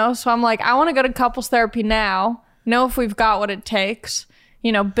relationships, you know? So I'm like, I want to go to couples therapy now, know if we've got what it takes,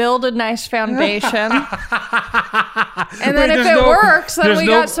 you know, build a nice foundation. And then if it works, then we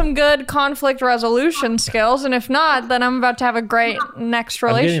got some good conflict resolution skills. And if not, then I'm about to have a great next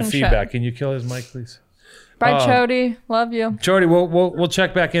relationship. I'm getting feedback. Can you kill his mic, please? Bye, Chody. Love you. Chody, we'll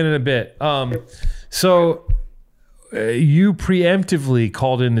check back in a bit. So you preemptively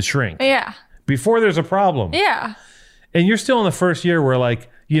called in the shrink. Yeah. Before there's a problem. Yeah. And you're still in the first year where, like,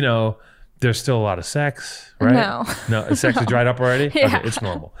 you know, there's still a lot of sex, right? No, sex is dried up already? Yeah. Okay, it's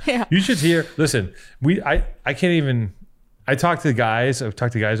normal. Yeah. You should hear, listen, I can't even, I've talked to guys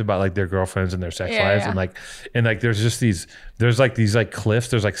about like their girlfriends and their sex lives. Yeah. And like, there's just these cliffs.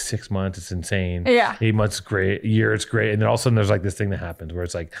 There's like 6 months, it's insane. Yeah. 8 months, great. A year, it's great. And then all of a sudden there's like this thing that happens where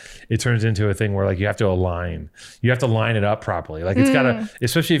it's like, it turns into a thing where like you have to line it up properly. Like it's gotta,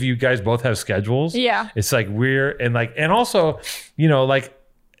 especially if you guys both have schedules. Yeah. It's like and also, you know, like,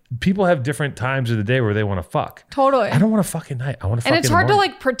 people have different times of the day where they want to fuck. Totally. I don't want to fuck at night. I want to fuck and it's in the hard to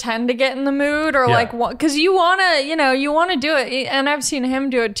morning. like pretend to get in the mood or like because you want to do it, and I've seen him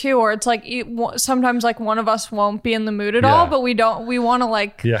do it too, where it's like sometimes like one of us won't be in the mood at all, but we want to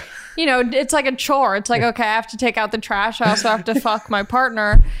like you know, it's like a chore. It's like, okay, I have to take out the trash, I also have to fuck my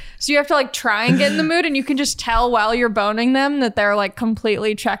partner, so you have to like try and get in the mood, and you can just tell while you're boning them that they're like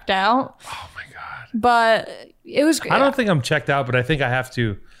completely checked out. Oh my god. But it was I don't think I'm checked out, but I think I have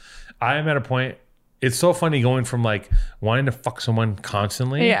to. I am at a point. It's so funny going from like wanting to fuck someone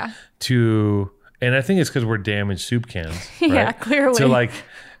constantly to, and I think it's because we're damaged soup cans. Right? Yeah, clearly. To like,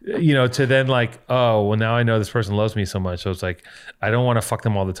 you know, to then like, oh, well, now I know this person loves me so much. So it's like, I don't want to fuck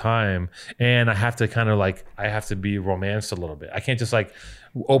them all the time. And I have to kind of like, I have to be romanced a little bit. I can't just like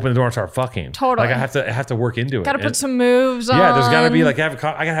open the door and start fucking. Totally. Like I have to work into it. Gotta put some moves on. Yeah, there's gotta be like, I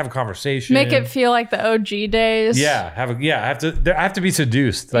gotta have a conversation. Make it feel like the OG days. Yeah, I have to be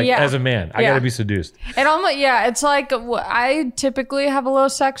seduced. Like as a man, I gotta be seduced. And it's like I typically have a low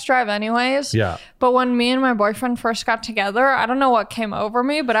sex drive anyways. Yeah. But when me and my boyfriend first got together, I don't know what came over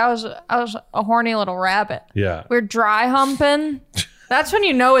me, but I was a horny little rabbit. Yeah. We're dry humping. That's when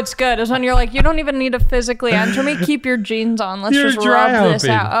you know it's good, is when you're like, you don't even need to physically enter me. Keep your jeans on. Let's just rub this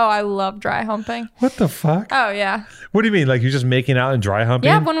out. Oh, I love dry humping. What the fuck? Oh, yeah. What do you mean? Like you're just making out and dry humping?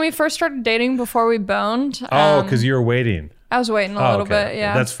 Yeah, when we first started dating before we boned. Oh, because you were waiting. I was waiting a little bit,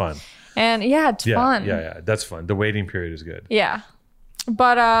 yeah. That's fun. And yeah, it's fun. Yeah, that's fun. The waiting period is good. Yeah.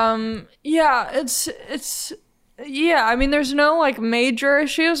 But yeah, it's yeah, I mean there's no like major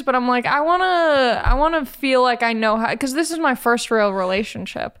issues, but I'm like I want to feel like I know how, cuz this is my first real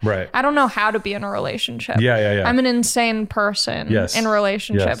relationship. Right. I don't know how to be in a relationship. Yeah. I'm an insane person in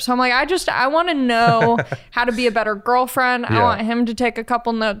relationships. Yes. So I'm like I want to know how to be a better girlfriend. Yeah. I want him to take a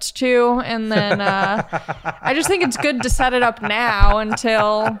couple notes too, and then I just think it's good to set it up now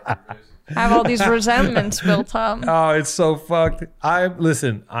until I have all these resentments built up. Oh, it's so fucked. I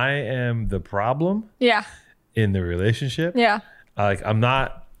am the problem. Yeah. In the relationship. Yeah. Like I'm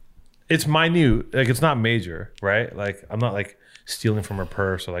not, it's minute. Like it's not major, right? Like I'm not like stealing from her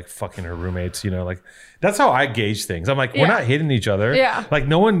purse or like fucking her roommates, you know, like that's how I gauge things. I'm like, we're not hitting each other. Yeah. Like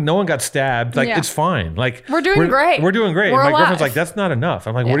no one got stabbed. Like it's fine. Like we're doing great. We're doing great. We're My alive. girlfriend's like, that's not enough.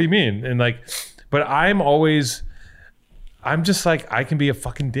 I'm like, what do you mean? And like, but I'm just like, I can be a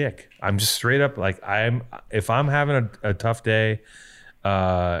fucking dick. I'm just straight up like if I'm having a tough day,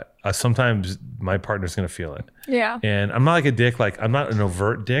 sometimes my partner's gonna feel it. Yeah. And I'm not like a dick, like I'm not an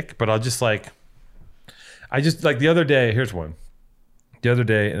overt dick, but I just like the other day, here's one. The other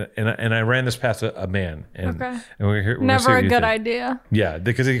day, and I ran this past a man, and we're here. Never a good idea. Yeah,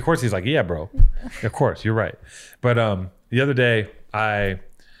 because of course he's like, yeah, bro, of course you're right. But the other day, my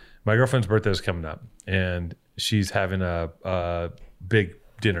girlfriend's birthday was coming up, and she's having a big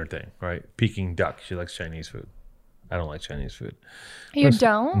dinner thing, right? Peking duck. She likes Chinese food. I don't like Chinese food. You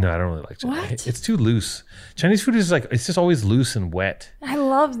don't? No, I don't really like Chinese. What? It's too loose. Chinese food is like, it's just always loose and wet. I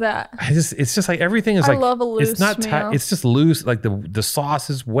love that. It's just like everything is I like, love a loose it's not meal. it's just loose. Like the sauce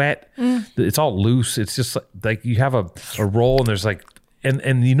is wet. It's all loose. It's just like you have a roll and there's like,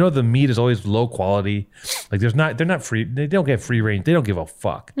 and you know, the meat is always low quality. Like they're not free. They don't get free range. They don't give a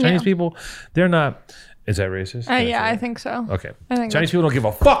fuck. Chinese people, they're not, is that racist? Yeah, I think so. Okay. I think Chinese people don't give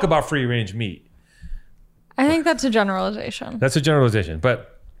a fuck about free range meat. I think that's a generalization. That's a generalization,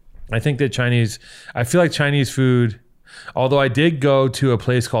 but I think that I feel like Chinese food, although I did go to a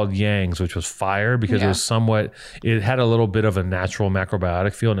place called Yang's, which was fire because it had a little bit of a natural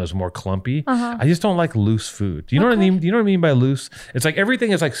macrobiotic feel and it was more clumpy. I just don't like loose food. Do you know what I mean? Do you know what I mean by loose? It's like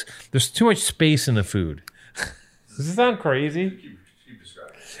everything is like, there's too much space in the food. Does this sound crazy? Keep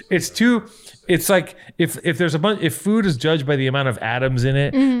describing it. It's like if there's if food is judged by the amount of atoms in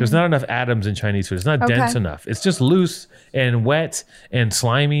it, there's not enough atoms in Chinese food. It's not dense enough. It's just loose and wet and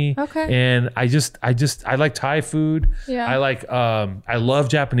slimy. Okay. And I like Thai food. Yeah. I love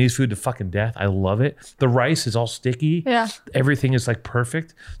Japanese food to fucking death. I love it. The rice is all sticky. Yeah. Everything is like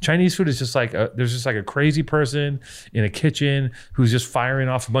perfect. Chinese food is just like there's just like a crazy person in a kitchen who's just firing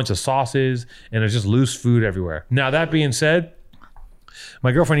off a bunch of sauces and there's just loose food everywhere. Now that being said,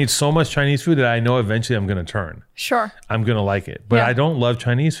 my girlfriend eats so much Chinese food that I know eventually I'm going to turn. Sure. I'm going to like it. But Yeah. I don't love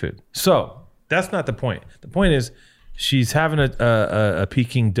Chinese food. So that's not the point. The point is she's having a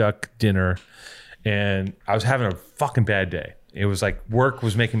Peking duck dinner and I was having a fucking bad day. It was like work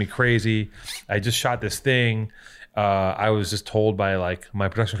was making me crazy. I just shot this thing. I was just told by like my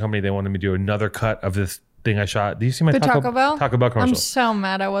production company they wanted me to do another cut of this thing I shot. Do you see my Taco Bell? Taco Bell commercial? I'm so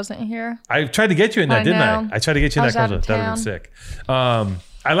mad I wasn't here. I tried to get you in that, didn't I? know. I tried to get you in I that was out commercial. of That would have been sick.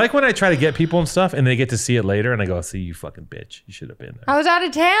 I like when I try to get people and stuff and they get to see it later and I go, see, you fucking bitch. You should have been there. I was out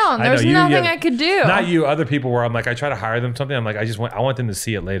of town. There was nothing I could do. Not you, other people where I'm like, I try to hire them something. I'm like, I want them to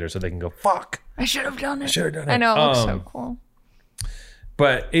see it later so they can go, fuck. I should have done it. should have done it. I know. It looks so cool.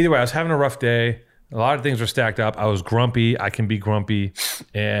 But either way, I was having a rough day. A lot of things were stacked up. I was grumpy. I can be grumpy.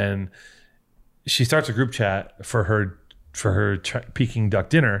 And she starts a group chat for her Peking duck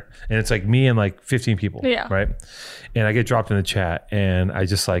dinner, and it's like me and like 15 people, Yeah. right? And I get dropped in the chat, and I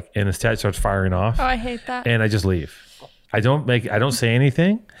just like, and the chat starts firing off, Oh, I hate that. and I just leave. I don't say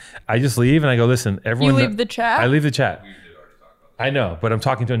anything. I just leave, and I go, listen, everyone. You leave the chat? I leave the chat. I know, but I'm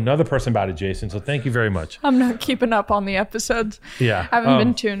talking to another person about it, Jason. So thank you very much. I'm not keeping up on the episodes. Yeah, I haven't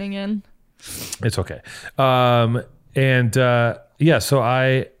been tuning in. It's okay. So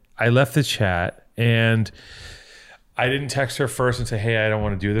I left the chat and I didn't text her first and say, hey, I don't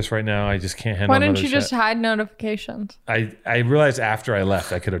want to do this right now. I just can't handle Why didn't another you just chat. hide notifications? I realized after I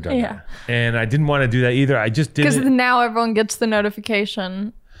left I could have done Yeah. that. And I didn't want to do that either. I just Because didn't. now everyone gets the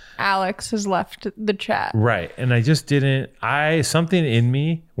notification. Alex has left the chat. Right. And I just didn't. Something in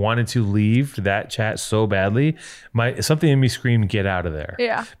me wanted to leave that chat so badly. Something in me screamed, get out of there.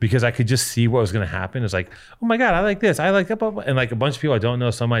 Yeah. Because I could just see what was going to happen. It's like, oh my God, I like this. I like that. And like a bunch of people I don't know,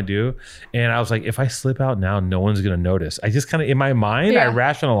 some I do. And I was like, if I slip out now, no one's going to notice. I just kind of, in my mind, I Yeah.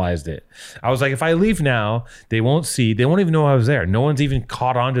 rationalized it. I was like, if I leave now, they won't see. They won't even know I was there. No one's even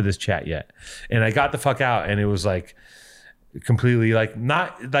caught on to this chat yet. And I got the fuck out and it was like, completely like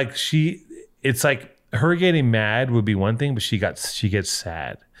not like it's like her getting mad would be one thing, but she gets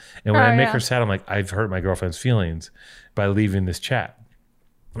sad. And when I make her sad, I'm like, I've hurt my girlfriend's feelings by leaving this chat.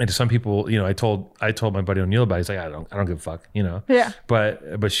 And to some people, I told my buddy O'Neill about it. He's like, I don't give a fuck, Yeah.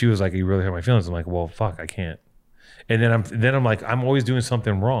 But she was like, you really hurt my feelings. I'm like, well, fuck, I can't. And then I'm like, I'm always doing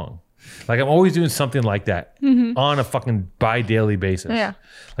something wrong. Like I'm always doing something like that on a fucking bi-daily basis. Yeah.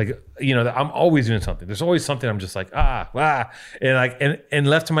 Like, I'm always doing something. There's always something I'm just like, and like, and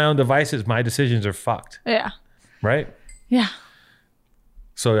left to my own devices, my decisions are fucked. Yeah. Right. Yeah.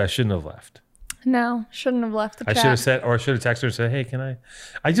 So I shouldn't have left. No, shouldn't have left the I chat. should have said, or I should have texted her and said, hey,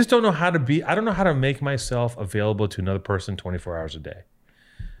 I just don't know how to I don't know how to make myself available to another person 24 hours a day.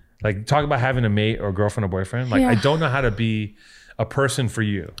 Like talk about having a mate or a girlfriend or boyfriend. Like I don't know how to be a person for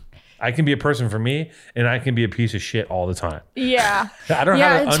you. I can be a person for me, and I can be a piece of shit all the time. Yeah. I don't know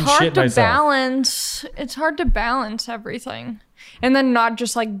how to it's unshit hard to myself. balance. It's hard to balance everything, and then not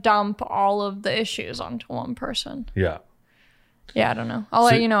just like dump all of the issues onto one person. Yeah. Yeah, I don't know. I'll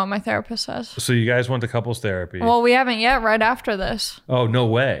let you know what my therapist says. So you guys went to couples therapy. Well, we haven't yet. Right after this. Oh, no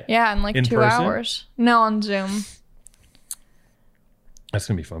way. Yeah, in like In 2 person? hours. No, on Zoom. That's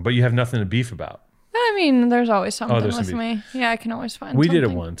going to be fun. But you have nothing to beef about. I mean, there's always something there's with some me. Yeah, I can always find We something.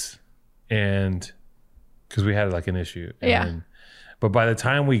 did it once, and because we had like an issue. Yeah. And But by the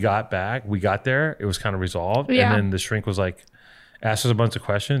time we got there, it was kind of resolved. Yeah. And then the shrink was like, asked us a bunch of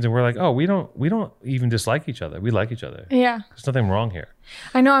questions, and we're like, oh, we don't even dislike each other. We like each other. Yeah. There's nothing wrong here.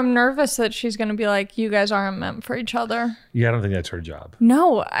 I know. I'm nervous that she's going to be like, you guys aren't meant for each other. Yeah, I don't think that's her job.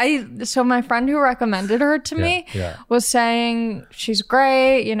 No, so my friend who recommended her to me was saying she's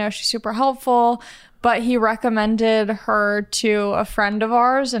great, you know, she's super helpful, but he recommended her to a friend of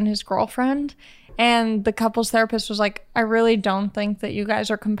ours and his girlfriend. And the couples therapist was like, I really don't think that you guys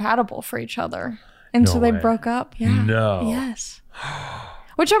are compatible for each other. And No so they way. broke up. Yeah. No. Yes.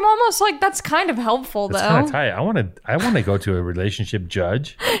 Which I'm almost like, that's kind of helpful That's though. kind of tight. I want to go to a relationship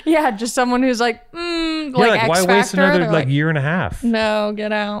judge. Yeah, just someone who's like, like X why waste Factor? another They're like year and a half? no,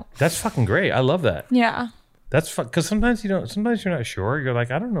 get out. That's fucking great. I love that. Yeah. That's because sometimes sometimes you're not sure. You're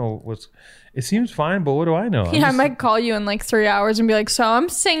like, I don't know it seems fine, but what do I know? Yeah, I might call you in like 3 hours and be like, so I'm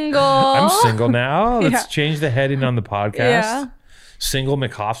single. I'm single now. Let's Yeah. change the heading on the podcast. Yeah. Single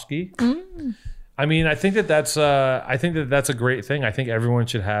Mikovsky. I mean, I think that's a great thing. I think everyone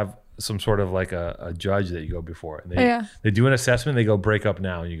should have some sort of like a judge that you go before. And they do an assessment. They go break up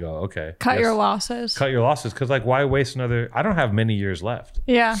now, and you go, okay, Cut yes. your losses. Cut your losses, because like, why waste another? I don't have many years left.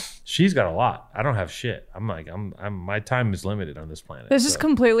 Yeah. She's got a lot. I don't have shit. I'm my time is limited on this planet. This is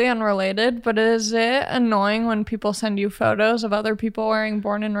completely unrelated, but is it annoying when people send you photos of other people wearing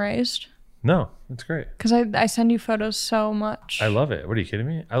Born and Raised? No, it's great. Because I send you photos so much. I love it. What are you kidding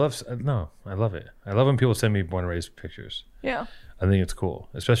me? I love it. I love when people send me Born and Raised pictures. Yeah. I think it's cool,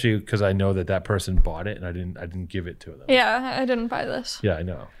 especially because I know that person bought it and I didn't give it to them. Yeah, I didn't buy this. Yeah, I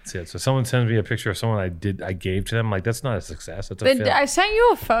know. So someone sends me a picture of someone I gave to them. I'm like, that's not a success. That's a fail. I sent you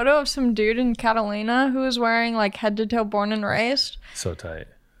a photo of some dude in Catalina who was wearing like head to toe Born and Raised. So tight.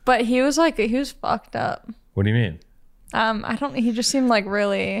 But he was fucked up. What do you mean? He just seemed like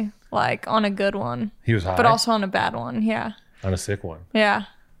really like on a good one. He was high? But also on a bad one. Yeah. On a sick one. Yeah.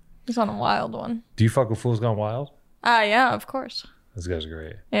 He's on a wild one. Do you fuck with Fools Gone Wild? Yeah, of course. Those guys are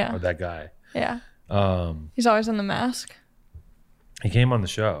great. Yeah. Or that guy. Yeah. He's always in the mask. He came on the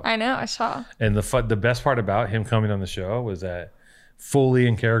show. I know, I saw. And the best part about him coming on the show was that fully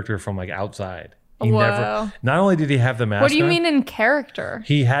in character from like outside. Whoa. Not only did he have the mask What do you on, mean in character?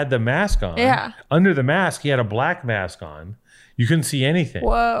 he had the mask on. Yeah. Under the mask, he had a black mask on. You couldn't see anything.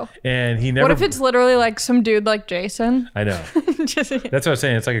 Whoa. And he never. What if it's literally like some dude like Jason? I know. Just, That's what I was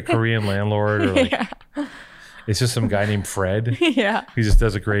saying. It's like a Korean landlord, or like yeah. it's just some guy named Fred. Yeah. He just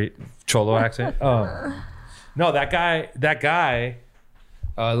does a great Cholo accent. No, that guy,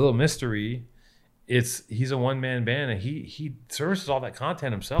 a little mystery. He's a one-man band, and he services all that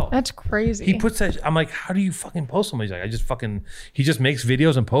content himself. That's crazy. He puts that. I'm like, how do you fucking post them? He's like, he just makes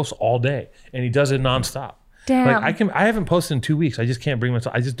videos and posts all day, and he does it nonstop. Damn. Like I haven't posted in 2 weeks. I just can't bring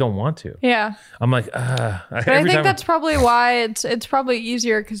myself. I just don't want to. Yeah. I'm like, But I think that's probably why it's probably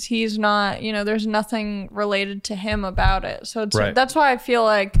easier because he's not, there's nothing related to him about it. So Right. That's why I feel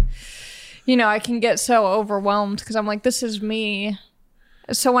like, I can get so overwhelmed because I'm like, this is me.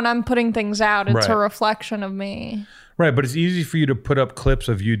 So when I'm putting things out, it's a Right. reflection of me. right. But it's easy for you to put up clips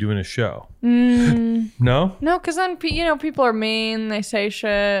of you doing a show. No. No, because then people are mean. They say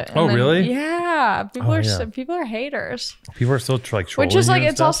shit. and Oh, then- really? Yeah, people Oh, are yeah. people are haters. People are still like trolling. Which is you like and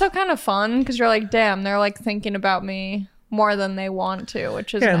it's stuff? also kind of fun because you're like, damn, they're like thinking about me more than they want to,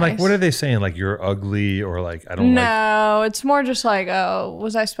 which is Yeah, and nice. like, what are they saying? Like, you're ugly, or like, I don't like. No, it's more just like, oh,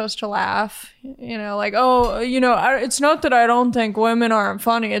 was I supposed to laugh? Like, oh, it's not that I don't think women aren't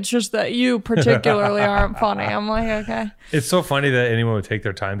funny. It's just that you particularly aren't funny. I'm like, okay. It's so funny that anyone would take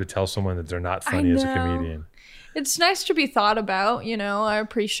their time to tell someone that they're not funny as a know. comedian. It's nice to be thought about, I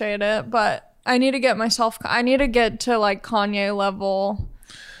appreciate it, but I need to get to like Kanye level.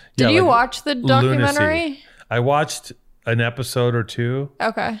 Did Yeah, you like watch the documentary? lunacy. I watched an episode or two.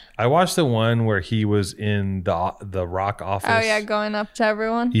 Okay. I watched the one where he was in the Rock office. Oh yeah, going up to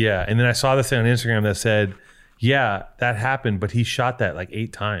everyone. Yeah, and then I saw this thing on Instagram that said, yeah, that happened, but he shot that like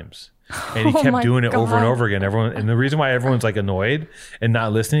 8 times. And he Oh kept my doing it over and God. over again. And the reason why everyone's like annoyed and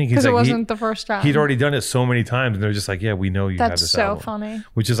not listening, Because he's it like, wasn't the first time. he'd already done it so many times, and they're just like, yeah, we know you have That's this so album. funny.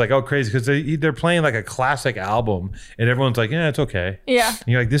 Which is like, oh, crazy, because they're playing like a classic album, and everyone's like, yeah, it's okay. Yeah. And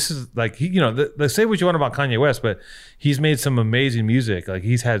you're like, this is like, let's say what you want about Kanye West, but he's made some amazing music. Like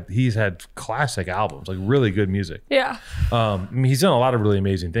he's had classic albums, like really good music. Yeah. I mean, he's done a lot of really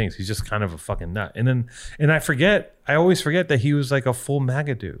amazing things. He's just kind of a fucking nut. And I always forget that he was like a full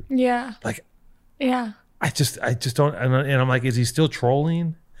MAGA dude. Yeah. Like, Yeah. I just don't, and I'm like, is he still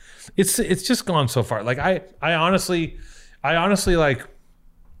trolling? It's just gone so far. Like I honestly like,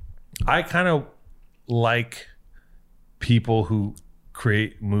 I kind of like people who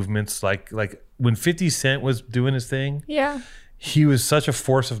create movements like when 50 Cent was doing his thing. Yeah. he was such a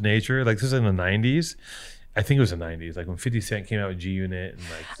force of nature. Like this is in the 90s. I think it was the 90s, like when 50 Cent came out with G Unit and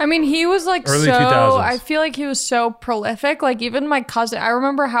like I mean, he was like early so 2000s. I feel like he was so prolific. Like even my cousin, I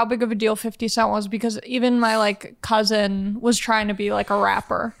remember how big of a deal 50 Cent was because even my like cousin was trying to be like a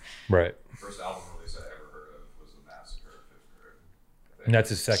rapper. right. The first album release I ever heard of was The Massacre of Fifth Grade. And that's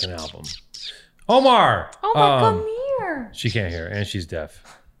his second album. Omar. Oh my, come here. She can't hear, and she's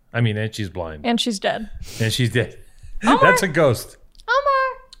deaf. I mean, and she's blind, And she's dead. and she's dead. That's a ghost.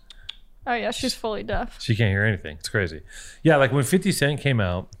 Omar. Oh yeah, she's fully deaf. She can't hear anything. It's crazy. Yeah, like when 50 Cent came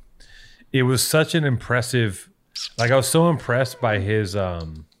out, it was such an impressive. Like I was so impressed by his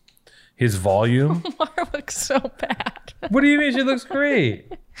volume. Omar looks so bad. What do you mean? She looks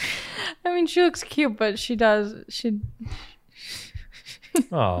great. I mean, she looks cute, but she.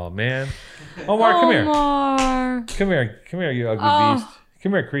 Oh man, Omar, come here. Omar. Come here, you ugly beast.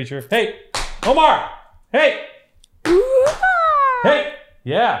 Come here, creature. Hey, Omar. Hey, hey.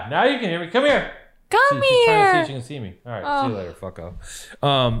 Yeah, now you can hear me. Come here. Come She's trying to see if here. she can see me. All right, see you later. Fuck off.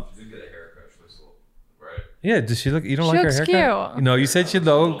 You did get a haircut, Schlissel, right? Yeah, does she look? You don't She like her looks haircut? cute. No, you said she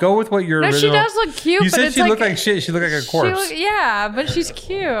low. Go with what your No, original. she does look cute. You but said it's she looked like shit. She looked like a corpse. Yeah, but she's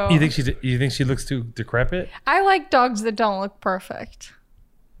cute. You think she looks too decrepit? I like dogs that don't look perfect.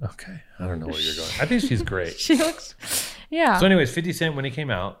 Okay, I don't know where you're going. I think she's great. She looks, yeah. So, anyways, 50 Cent when he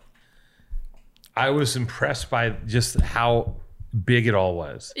came out, I was impressed by just how big it all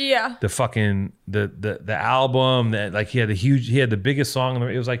was. Yeah. The fucking the album that like he had the biggest song.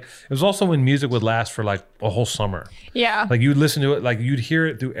 It was also when music would last for like a whole summer. Yeah. Like you'd listen to it, like you'd hear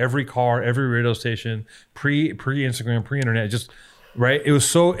it through every car, every radio station, pre Instagram, pre internet, just right. It was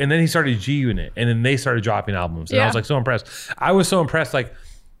so, and then he started G Unit, and then they started dropping albums, and I was like so impressed. I was so impressed, like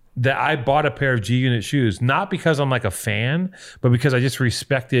that I bought a pair of G Unit shoes, not because I'm like a fan, but because I just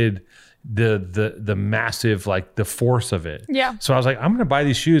respected the massive, like the force of it. Yeah. So I was like, I'm gonna buy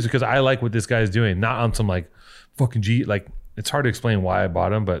these shoes because I like what this guy's doing, not on some like fucking G. Like it's hard to explain why I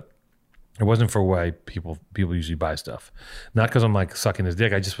bought them, but it wasn't for why people usually buy stuff. Not because I'm like sucking his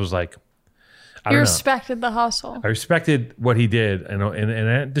dick. I just was like, I You don't know. respected the hustle. I respected what he did,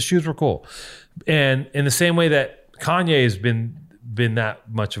 and the shoes were cool. And in the same way that Kanye has been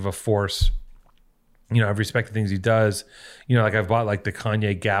that much of a force, you know, I've respected things he does. You know, like I've bought like the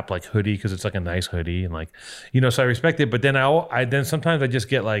Kanye Gap like hoodie because it's like a nice hoodie, and like, you know, so I respect it. But then I then sometimes I just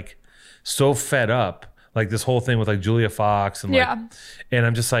get like so fed up, like this whole thing with like Julia Fox and like, and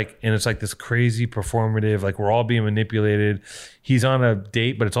I'm just like, and it's like this crazy performative, like we're all being manipulated. He's on a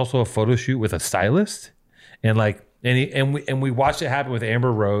date, but it's also a photo shoot with a stylist, and like. And we watched it happen with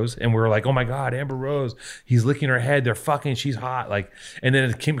Amber Rose, and we were like, oh my God, Amber Rose, he's licking her head, they're fucking, she's hot. Like, and then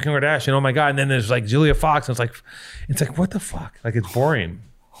it's Kim Kardashian, oh my God, and then there's like Julia Fox, and it's like, what the fuck? Like it's boring.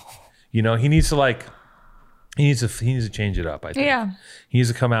 You know, he needs to change it up, I think. Yeah. He needs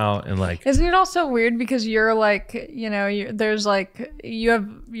to come out and like Isn't it also weird because you're like, you know, you're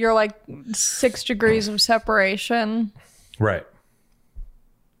like 6 degrees of separation, right.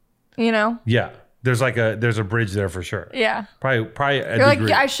 you know? Yeah. There's a bridge there for sure. Yeah. Probably a You're degree.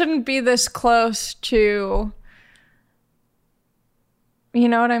 like, I shouldn't be this close to, you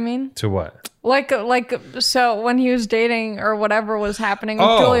know what I mean? To what? Like, so when he was dating or whatever was happening with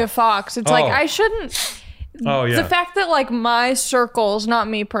Oh. Julia Fox, it's like, Oh. I shouldn't. Oh yeah. The fact that like my circles, not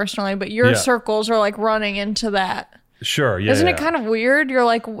me personally, but your Yeah. circles are like running into that. Sure. Yeah. Isn't yeah. it kind of weird? You're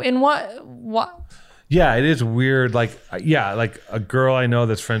like, in what? Yeah, it is weird. Like, yeah, like a girl I know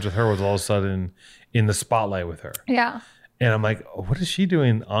that's friends with her was all of a sudden in the spotlight with her. Yeah. And I'm like, what is she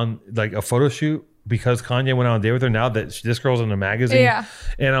doing on like a photo shoot? Because Kanye went on a date with her now that this girl's in a magazine. Yeah.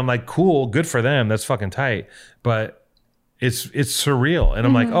 And I'm like, cool, good for them. That's fucking tight. But it's surreal. And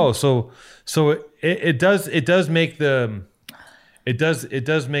I'm like, oh, so it does make the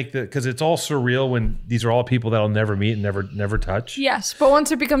because it's all surreal when these are all people that I'll never meet and never touch. Yes, but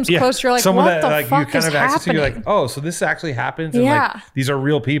once it becomes close, you're like, someone what that the like fuck you kind is of access to, happening? you're like, oh, so this actually happens, and Yeah. like these are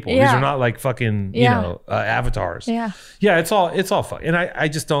real people. These Yeah. are not like fucking you Yeah. know avatars. Yeah. yeah, it's all fun, and I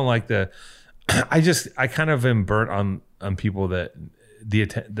just don't like the. I kind of am burnt on people that the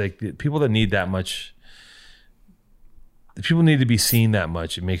people that need that much. The people need to be seen that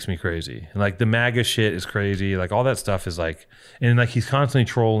much. It makes me crazy. And like the MAGA shit is crazy. Like all that stuff is like, and like he's constantly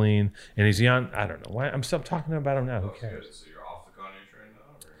trolling, and he's young. I don't know why I'm still talking about him now. Who cares? So you're off the Kanye train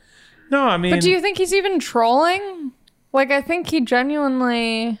now? Or? No, I mean, But do you think he's even trolling? Like, I think he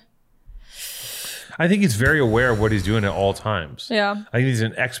genuinely. I think he's very aware of what he's doing at all times. Yeah. I think he's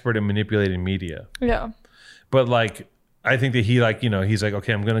an expert in manipulating media. Yeah. But like, I think that he like, you know, he's like,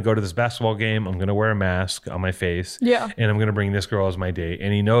 okay, I'm going to go to this basketball game. I'm going to wear a mask on my face. Yeah. And I'm going to bring this girl as my date.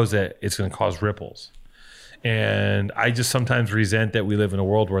 And he knows that it's going to cause ripples. And I just sometimes resent that we live in a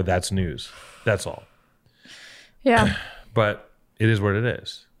world where that's news. That's all. Yeah. But it is what it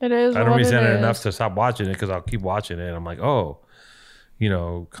is. It is. I don't what resent it is. enough to stop watching it because I'll keep watching it. And I'm like, oh, you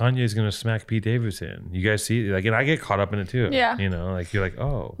know, Kanye's gonna smack Pete Davidson. You guys see, like, and I get caught up in it too. Yeah. You know, like you're like,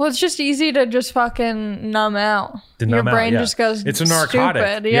 oh, Well, it's just easy to just fucking numb out. To Your numb out, brain yeah. just goes. It's a narcotic.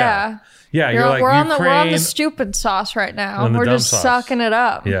 Stupid. Yeah. yeah. You're like we're Ukraine. on the stupid sauce right now. On the We're dumb just sauce. sucking it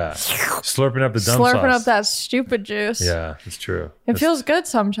up. Yeah, slurping up the dumb Slurping sauce. up that stupid juice. Yeah, it's true. It feels good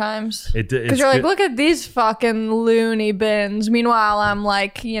sometimes. Because You're like, look at these fucking loony bins. Meanwhile, I'm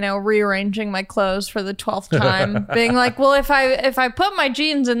like, you know, rearranging my clothes for the 12th time, being like, well, if I put my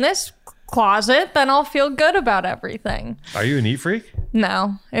jeans in this closet, then I'll feel good about everything. Are you a neat freak?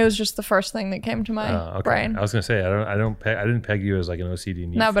 No, it was just the first thing that came to my brain. I was gonna say I didn't peg you as like an OCD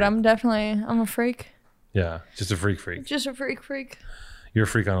neat. No, freak. but I'm a freak. Yeah, just a freak. Just a freak. You're a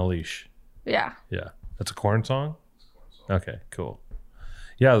freak on a leash. Yeah. Yeah, that's a Korn song. Okay, cool.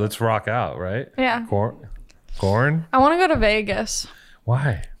 Yeah, let's rock out, right? Yeah. Korn. I want to go to Vegas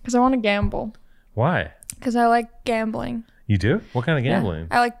Why? because I want to gamble. Why? Because I like gambling. You do? What kind of Yeah. gambling?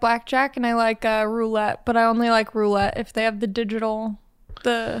 I like blackjack and I like roulette, but I only like roulette if they have the digital.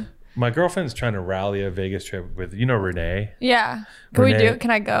 My girlfriend's trying to rally a Vegas trip with Renee. Yeah. Can we do Renee- it?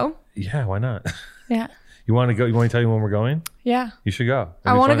 Can I go? Yeah, why not? Yeah. You want to go? You want me to tell you when we're going? Yeah. You should go.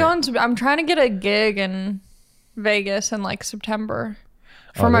 I want to go I'm trying to get a gig in Vegas in like September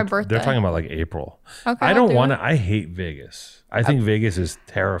for my birthday. They're talking about like April. Okay, I I'll don't do want it. to. I hate Vegas. I think Vegas is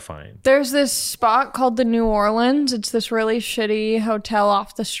terrifying. There's this spot called the New Orleans. It's this really shitty hotel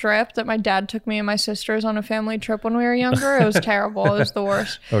off the strip that my dad took me and my sisters on a family trip when we were younger. It was terrible. It was the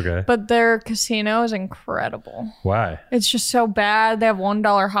worst. Okay. But their casino is incredible. Why? It's just so bad. They have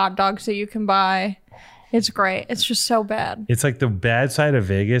 $1 hot dogs that you can buy. It's great. It's just so bad. It's like the bad side of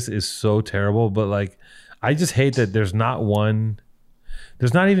Vegas is so terrible, but like I just hate that there's not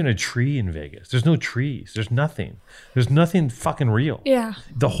even a tree in Vegas. There's no trees. There's nothing. There's nothing fucking real. Yeah.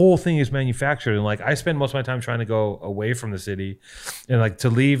 The whole thing is manufactured. And like I spend most of my time trying to go away from the city and like to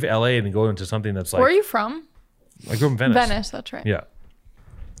leave LA and go into something that's like Where are you from? I grew up in Venice. Venice, that's right. Yeah.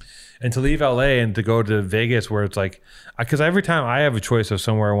 And to leave LA and to go to Vegas where it's like, because every time I have a choice of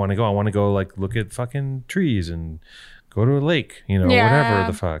somewhere I want to go like look at fucking trees and go to a lake,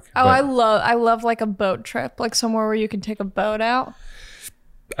 whatever the fuck. Oh, But I love like a boat trip, like somewhere where you can take a boat out.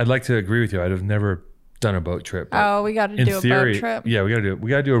 I'd like to agree with you. I'd have never done a boat trip. but Oh, we got to in do a theory, boat trip. yeah, we got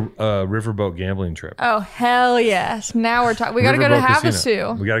to do a riverboat gambling trip. Oh, hell yes. Now we're talking. We got to go to Riverboat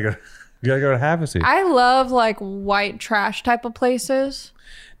casino. Havasu. We got to go to Havasu. I love like white trash type of places.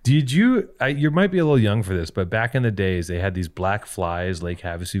 Did you? You might be a little young for this, but back in the days, they had these Black Flies Lake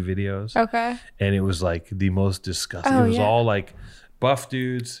Havasu videos, Okay. and it was like the most disgusting. Oh, It was yeah. all like buff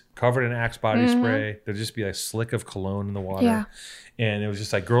dudes covered in Axe body spray. There'd just be a slick of cologne in the water, Mm-hmm. Yeah. and it was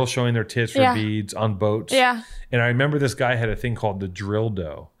just like girls showing their tits for Yeah. beads on boats. Yeah. And I remember this guy had a thing called the drill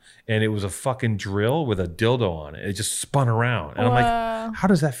dough. And it was a fucking drill with a dildo on it. It just spun around. And I'm like, how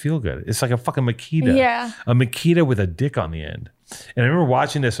does that feel good? It's like a fucking Makita. Yeah. A Makita with a dick on the end. And I remember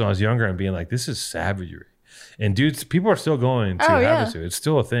watching this when I was younger and being like, this is savagery. And dudes, people are still going to Oh, yeah. Havasu. It's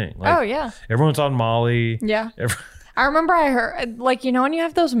still a thing. Like, Oh, yeah. Everyone's on Molly. Yeah. I remember I heard, like, when you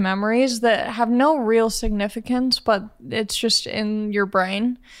have those memories that have no real significance, but it's just in your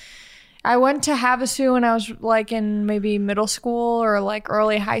brain. I went to Havasu when I was like in maybe middle school or like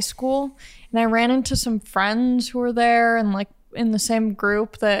early high school. And I ran into some friends who were there and like in the same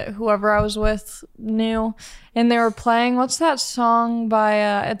group that whoever I was with knew. And they were playing, what's that song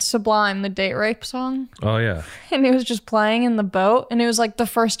by, it's Sublime, the date rape song? Oh, yeah. And it was just playing in the boat. And it was like the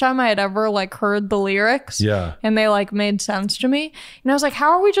first time I had ever like heard the lyrics. Yeah. And they like made sense to me. And I was like, how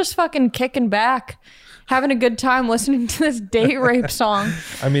are we just fucking kicking back, having a good time listening to this date rape song?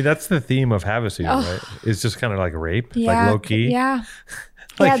 I mean, that's the theme of Havasu, right? It's just kind of like rape, Yeah. like low key. Yeah.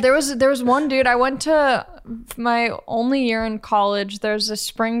 Like- Yeah, there was one dude. I went to my only year in college. There's a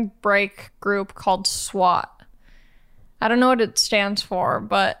spring break group called SWAT. I don't know what it stands for,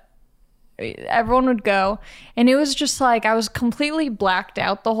 but everyone would go. And it was just like I was completely blacked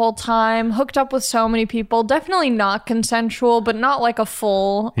out the whole time, hooked up with so many people. Definitely not consensual, but not like a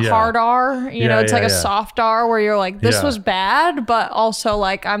full Yeah. hard R. You know, Yeah, it's yeah, like a yeah. soft R where you're like, this Yeah. was bad, but also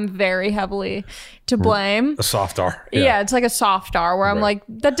like I'm very heavily to blame. A soft R. Yeah, it's like a soft R where I'm like,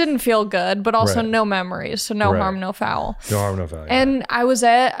 that didn't feel good, but also Right. no memories, so no Right. harm, no foul. No harm, no foul. And I was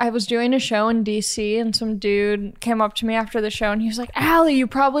doing a show in DC, and some dude came up to me after the show, and he was like, "Allie, you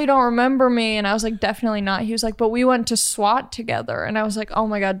probably don't remember me." And I was like, "Definitely not." He was like, "But we went to SWAT together." And I was like, "Oh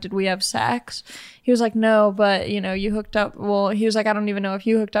my God, did we have sex?" He was like, "No, but you hooked up." Well, he was like, "I don't even know if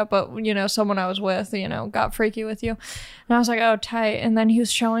you hooked up, but someone I was with, got freaky with you." And I was like, "Oh, tight." And then he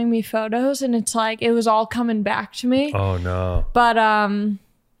was showing me photos, and it's like it was all coming back to me. Oh no. But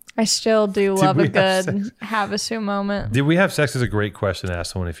I still do love we a have good Havasu moment. Did we have sex is a great question to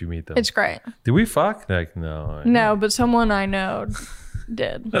ask someone if you meet them. It's great. Did we fuck? Like, no. No, but someone I know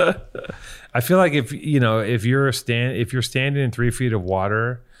did. I feel like if you're standing in 3 feet of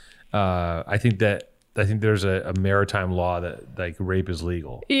water, I think there's a maritime law that like rape is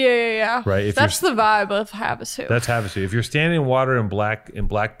legal. Yeah. Right. If That's the vibe of Havasu. That's Havasu. If you're standing in water in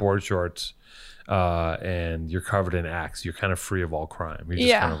black board shorts, and you're covered in Axe, you're kind of free of all crime. You're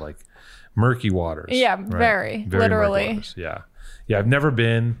just kind of like murky waters. Yeah, right? very murky literally. waters. Yeah. I've never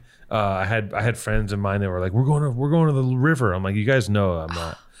been. I had friends of mine that were like, we're going to the river. I'm like, you guys know I'm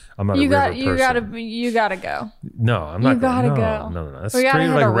not a river person. You gotta go. No, I'm not. You gotta going. go. No. That's We gotta straight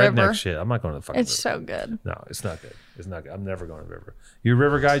hit like a redneck river. shit. I'm not going to the fucking It's river. so good. No, it's not good. It's not good. I'm never going to the river. You a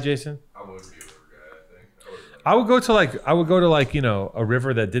river guy, Jason? I would be a river guy, I think. I would go to a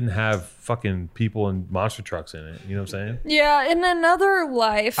river that didn't have fucking people and monster trucks in it. You know what I'm saying? Yeah, in another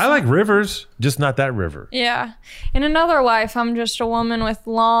life. I like rivers, just not that river. Yeah. In another life, I'm just a woman with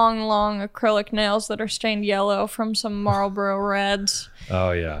long, long acrylic nails that are stained yellow from some Marlboro Reds.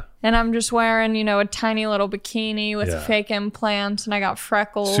 Oh yeah. And I'm just wearing, a tiny little bikini with Yeah. fake implants, and I got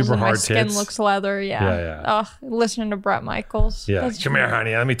freckles, Super and my hard skin tits. looks leather. Yeah. Yeah. Ugh, listening to Brett Michaels. Yeah. That's Come here, great.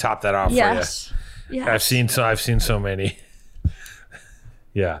 honey. Let me top that off Yes. for you. Yes. I've seen so many.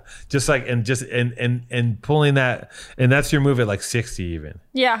 Yeah. Just like and pulling that, and that's your move at like 60 even.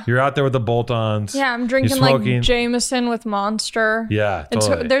 Yeah. You're out there with the bolt-ons. Yeah, I'm drinking You're smoking. like Jameson with Monster. Yeah,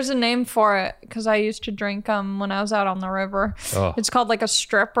 totally. There's a name for it because I used to drink when I was out on the river. Oh. It's called like a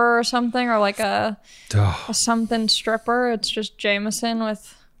stripper or something, or like a Oh, something stripper. It's just Jameson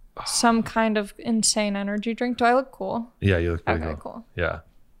with some kind of insane energy drink. Do I look cool? yeah, you look pretty Okay, cool. cool. Yeah.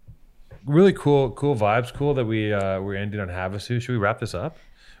 Really cool vibes. Cool that we're ending on Havasu. Should we wrap this up?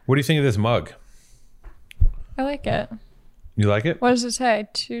 What do you think of this mug? I like it. You like it? What does it say?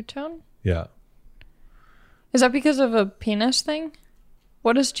 Two-tone? Yeah. Is that because of a penis thing?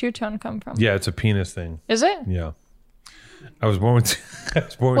 What does two-tone come from? Yeah, it's a penis thing. Is it? Yeah. I was born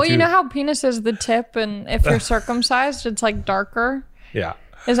with Well, two. you know how penis is the tip, and if you're circumcised, it's like darker. Yeah.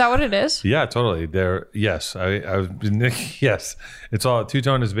 Is that what it is? Yeah, totally. Yes. I was yes. It's all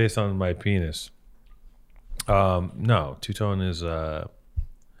two-tone is based on my penis. No, two-tone is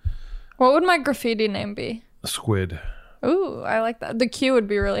What would my graffiti name be? squid. Ooh, I like that. The Q would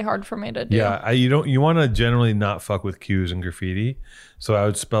be really hard for me to do. Yeah, you want to generally not fuck with Q's in graffiti, so I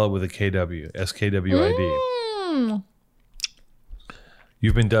would spell it with a KW, SKWID.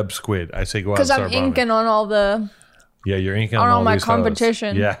 You've been dubbed squid. I say go out and Because start I'm bombing. inking on all the Yeah, you're inking on on all my these fellas.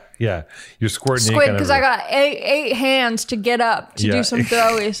 competition. Yeah. You're squirting squid ink on because I everyone. got eight hands to get up to Yeah. do some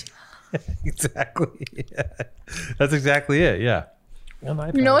throwies. Exactly. Yeah. That's exactly it. Yeah. On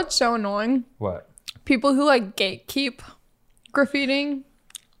my You know part. what's so annoying? What? People who like gatekeep graffitiing.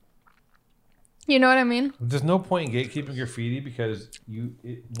 You know what I mean? There's no point in gatekeeping graffiti because you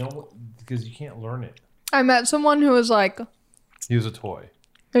can't learn it. I met someone who was like, He was a toy,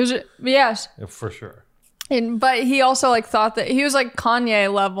 yes, for sure. but he also like thought that he was like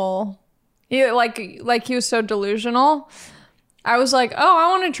Kanye level. He like he was so delusional. I was like, oh, I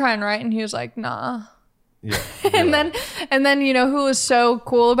want to try and write, and he was like, nah. Yeah. And then who was so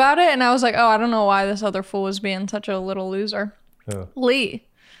cool about it, and I was like, oh, I don't know why this other fool was being such a little loser. Who? Lee.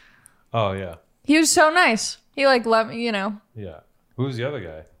 Oh yeah. He was so nice. He like let me, Yeah. Who's the other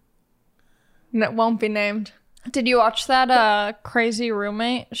guy? That won't be named. Did you watch that Crazy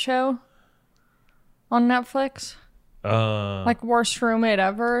Roommate show on Netflix? Like worst roommate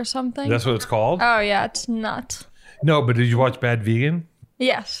ever or something? That's what it's called. Oh yeah, it's nuts. No, but did you watch Bad Vegan?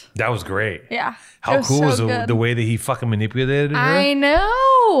 Yes. That was great. Yeah. It How was cool so was good. the way that he fucking manipulated her? I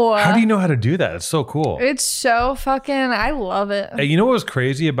know. How do you know how to do that? It's so cool. It's so fucking. I love it. And you know what was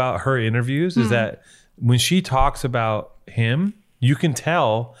crazy about her interviews is that when she talks about him, you can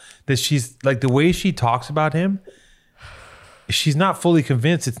tell that she's like the way she talks about him, she's not fully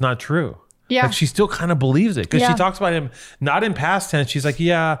convinced it's not true. Yeah. Like she still kind of believes it because Yeah. she talks about him not in past tense. She's like,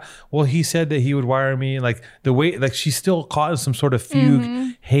 yeah, well, he said that he would wire me. Like the way, like she's still caught in some sort of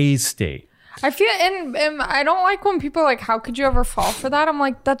fugue haze state. I feel, and I don't like when people are like, how could you ever fall for that? I'm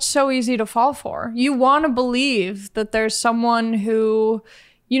like, that's so easy to fall for. You want to believe that there's someone who,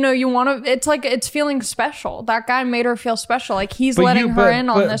 you want to, it's like, it's feeling special. That guy made her feel special. Like he's letting her in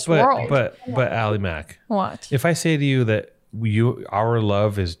on this world. But Allie Mac. What? If I say to you that our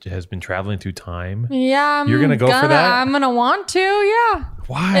love has been traveling through time. Yeah, you're gonna go for that. I'm gonna want to. Yeah.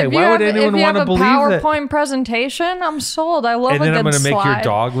 Why? Why would anyone want to believe that? If you have a PowerPoint presentation, I'm sold. I love a good slide. And then I'm gonna make your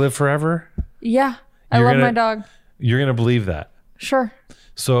dog live forever. Yeah, I love my dog. You're gonna believe that. Sure.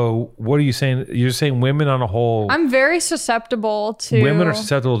 So what are you saying? You're saying women on a whole. I'm very susceptible to. Women are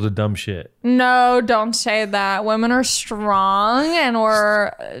susceptible to dumb shit. No, don't say that. Women are strong and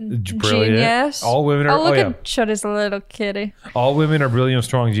we're genius. All women are. Oh, look at Shuddy's little kitty. All women are brilliant,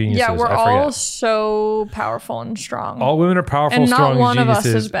 strong geniuses. Yeah, we're all so powerful and strong. All women are powerful, and strong not one geniuses.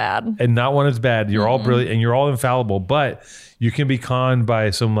 of us is bad. And not one is bad. You're all brilliant and you're all infallible. But you can be conned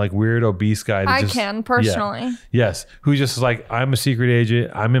by some like weird obese guy. I can personally. Yeah, yes. Who just is like, I'm a secret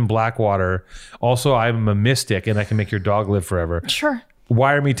agent. I'm in Blackwater. Also, I'm a mystic and I can make your dog live forever. Sure.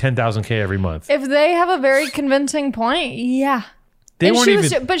 Wire me 10,000K every month. If they have a very convincing point, yeah.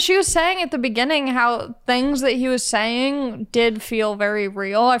 But she was saying at the beginning how things that he was saying did feel very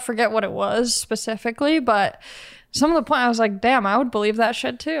real. I forget what it was specifically, but some of the point I was like, damn, I would believe that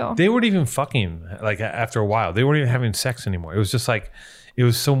shit too. They weren't even fucking like after a while. They weren't even having sex anymore. It was just like, it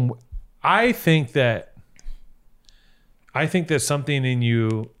was some, I think that something in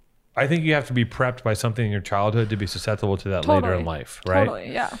you, I think you have to be prepped by something in your childhood to be susceptible to that later in life, right?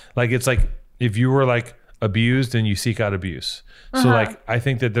 Totally, yeah. Like it's like if you were like abused and you seek out abuse. So like, I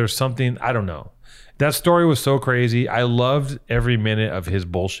think that there's something, I don't know. That story was so crazy. I loved every minute of his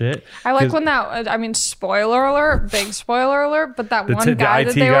bullshit. I like when spoiler alert, big spoiler alert, but that one guy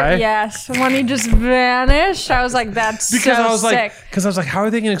that they were, yes, when he just vanished, I was like, that's sick. Because I was like, how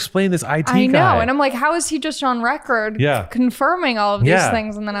are they going to explain this IT guy? I know. And I'm like, how is he just on record confirming all of these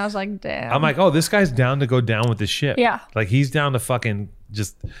things? And then I was like, damn. I'm like, oh, this guy's down to go down with this shit. Yeah. Like he's down to fucking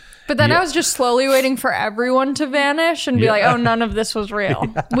just... But then I was just slowly waiting for everyone to vanish and be like, oh, none of this was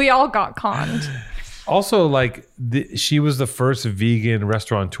real. We all got conned. Also, like, she was the first vegan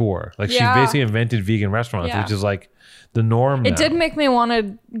restaurateur. Like, she basically invented vegan restaurants, which is like the norm now. It did make me want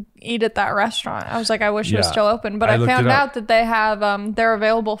to eat at that restaurant. I was like, I wish it was still open. But I found out that they have, they're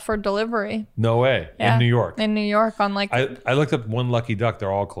available for delivery. No way. Yeah. In New York. In New York on like... I looked up One Lucky Duck.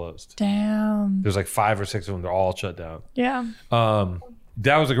 They're all closed. Damn. There's like 5 or 6 of them. They're all shut down. Yeah.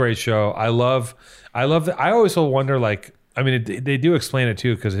 That was a great show. I love that. I always wonder, like, I mean, they do explain it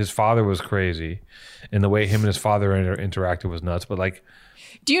too, because his father was crazy and the way him and his father interacted was nuts. But like,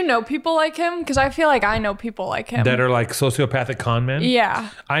 do you know people like him? Because I feel like I know people like him that are like sociopathic con men. Yeah.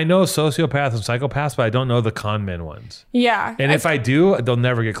 I know sociopaths and psychopaths, but I don't know the con men ones. Yeah. And if I do, they'll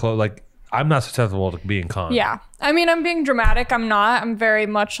never get close. Like, I'm not susceptible to being con. Yeah. I mean, I'm being dramatic. I'm not. I'm very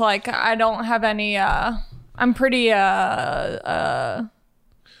much like, I don't have any, I'm pretty,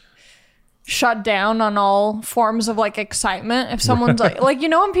 shut down on all forms of like excitement. If someone's like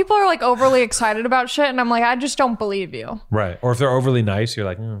when people are like overly excited about shit and I'm like, I just don't believe you. Right. Or if they're overly nice, you're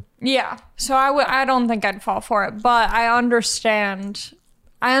like, yeah. So I don't think I'd fall for it, but I understand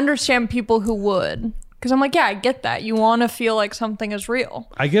people who would. Because I'm like, yeah, I get that. You want to feel like something is real.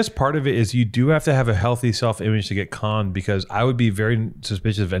 I guess part of it is you do have to have a healthy self-image to get conned, because I would be very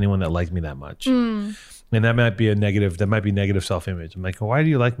suspicious of anyone that liked me that much. And that might be negative self-image. I'm like, why do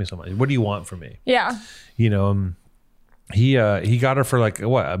you like me so much? What do you want from me? Yeah. He got her for like,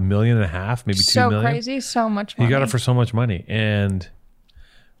 what, $1.5 million, maybe $2 million? So crazy, so much money. He got her for so much money. And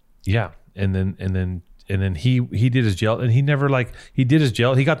yeah. And then he did his jail, and he did his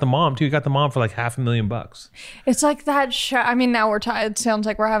jail. He got the mom too. He got the mom for like $500,000. It's like that show. I mean, now it sounds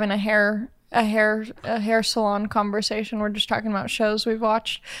like we're having a hair salon conversation. We're just talking about shows we've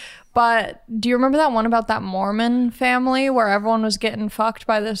watched. But do you remember that one about that Mormon family where everyone was getting fucked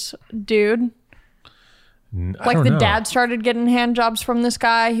by this dude? Like the dad started getting hand jobs from this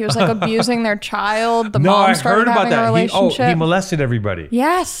guy. He was like abusing their child. The mom started having a relationship. He molested everybody.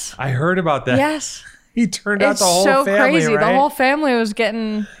 Yes. I heard about that. Yes. He turned out the whole family, so crazy. Right? The whole family was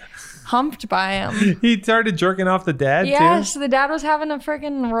getting humped by him. He started jerking off the dad too? Yes, the dad was having a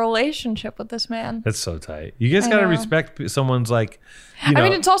freaking relationship with this man. That's so tight. You guys gotta respect someone's like, I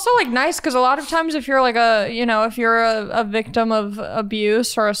mean, it's also like nice because a lot of times if you're like if you're a victim of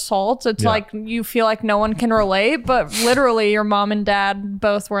abuse or assault, it's like you feel like no one can relate, but literally your mom and dad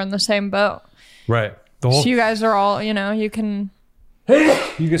both were in the same boat. Right. So you guys are all, you can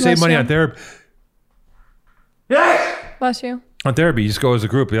save money on therapy. Bless you. On therapy, you just go as a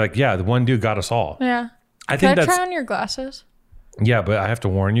group. You're like, yeah, the one dude got us all. Yeah. I think Can I try on your glasses? Yeah, but I have to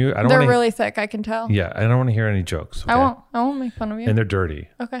warn you. I don't They're want to. really thick. I can tell. Yeah, I don't want to hear any jokes. I okay? won't make fun of you. And they're dirty.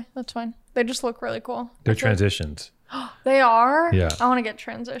 Okay, that's fine. They just look really cool. They're That's it. transitions. They are? Yeah. I want to get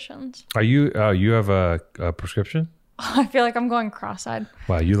transitions. Are you? You have a prescription? I feel like I'm going cross-eyed.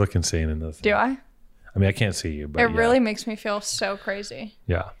 Wow, you look insane in those. Do I? I mean, I can't see you, but It really makes me feel so crazy.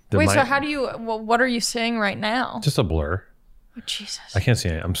 Yeah. Wait, so how do you, what are you seeing right now? Just a blur. Oh, Jesus. I can't see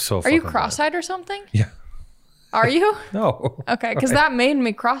it. I'm so. Are you fucking cross-eyed or something? bad. Yeah. Are you? No. Okay, because that made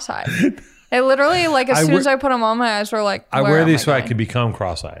me cross-eyed. It literally, like, as soon as I put them on, my eyes were like, I where wear am these so I going? can become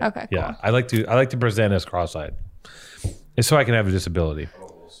cross-eyed. Okay, cool. Yeah, I like to present as cross-eyed. It's so I can have a disability.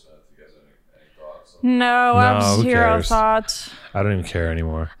 Will Smith, you guys any thoughts on No, I have who zero cares? thoughts. I don't even care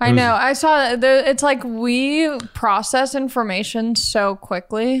anymore. I know. I saw it's like we process information so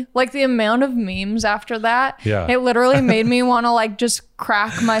quickly. Like the amount of memes after that. Yeah. It literally made me want to like just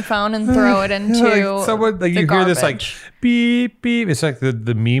crack my phone and throw it into Like someone like the you hear this like garbage. beep beep. It's like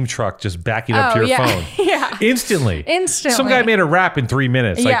the meme truck just backing up to Oh, your yeah. phone. Yeah. Instantly. Instantly. Some guy made a rap in 3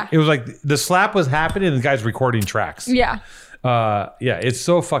 minutes. Like Yeah. it was like the slap was happening and the guy's recording tracks. Yeah. Yeah, it's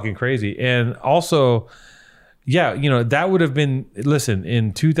so fucking crazy. And also, yeah, you know, that would have been, listen,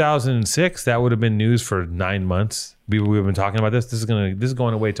 in 2006, that would have been news for 9 months. We've been talking about this. This is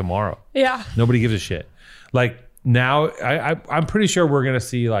going away tomorrow. Yeah. Nobody gives a shit. Like now, I'm pretty sure we're gonna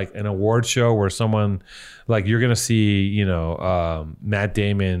see like an award show where someone, like you're gonna see, you know, Matt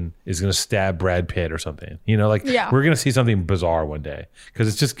Damon is gonna stab Brad Pitt or something. You know, like Yeah. we're gonna see something bizarre one day because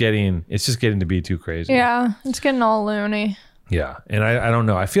it's just getting to be too crazy. Yeah. It's getting all loony. Yeah, and I don't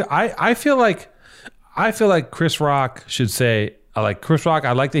know. I feel like Chris Rock should say, I like Chris Rock.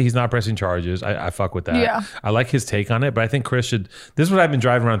 I like that he's not pressing charges. I fuck with that. Yeah. I like his take on it, but I think Chris should. This is what I've been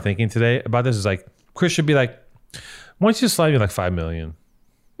driving around thinking today about this. Is like Chris should be like, why don't you just slide me like $5 million?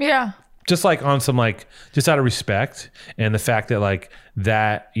 Yeah. Just like on some like just out of respect and the fact that like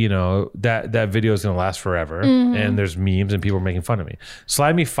that, you know, that video is gonna last forever and there's memes and people are making fun of me.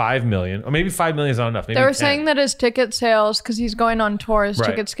 Slide me $5 million, or maybe $5 million is not enough. Maybe They were 10. saying that his ticket sales, because he's going on tour, his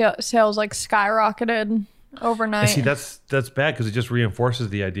Right. ticket sales like skyrocketed overnight. And see, that's bad because it just reinforces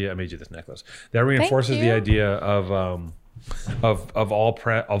the idea. I made you this necklace. That reinforces the you. idea of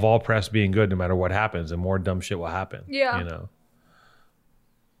all press being good no matter what happens, and more dumb shit will happen. Yeah. you know.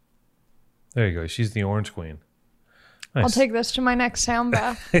 There you go. She's the Orange Queen. Nice. I'll take this to my next sound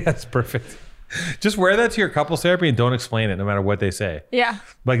bath. That's perfect. Just wear that to your couples therapy and don't explain it, no matter what they say. Yeah.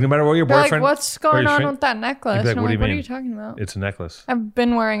 Like no matter what your They're boyfriend. like, what's or going your on shrink- with that necklace? You'd be like, And I'm what do like, you what are mean? you talking about? It's a necklace. I've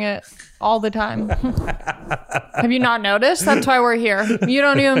been wearing it all the time. Have you not noticed? That's why we're here. You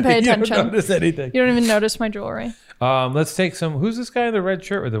don't even pay attention. You don't notice anything. You don't even notice my jewelry. Let's take some. Who's this guy in the red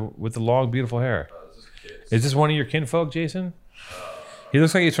shirt with the long, beautiful hair? Is this one of your kinfolk, Jason? He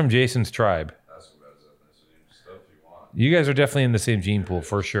looks like he's from Jason's tribe. ask about his ethnicity stuff if you want? You guys are definitely in the same gene pool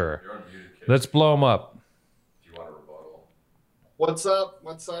for sure. You're unmuted, kid. Let's blow him up. If you want a rebuttal. What's up?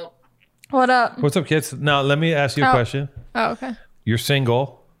 What's up? What up? What's up, kids? Now let me ask you a Oh. question. Oh, okay. You're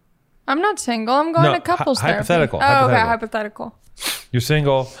single. I'm not single. I'm going No, to couples therapy. hypothetical, Oh, hypothetical. okay. Hypothetical. You're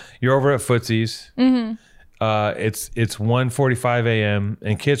single. You're over at Footsie's. Mm-hmm. It's 1:45 a.m.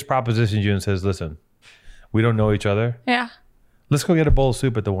 and kids propositions you and says, "Listen, we don't know each other. Yeah. Let's go get a bowl of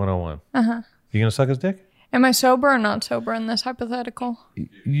soup at the 101." You gonna suck his dick? Am I sober or not sober in this hypothetical?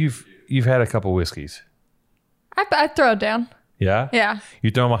 You've had a couple whiskeys. I throw it down. Yeah. Yeah.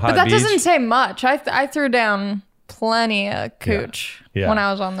 You throw him a hot But that beach. doesn't say much. I threw down plenty of cooch Yeah. when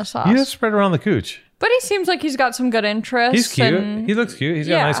I was on the sauce. You just spread around the cooch. But he seems like he's got some good interests. He's cute. and He looks cute. He's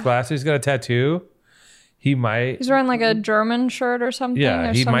got Yeah. nice glasses. He's got a tattoo. He might. he's wearing like a German shirt or something. Yeah,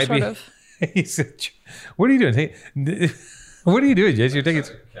 or he some might sort be. of. He's. What are you doing? Hey, what are you doing, Jason? You're taking.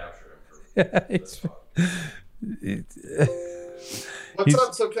 Capture him for What's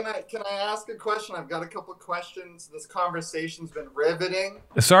up? So can I ask a question? I've got a couple of questions. This conversation's been riveting.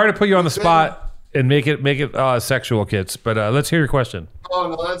 Sorry to put you on the spot and make it sexual, kids. But let's hear your question. Oh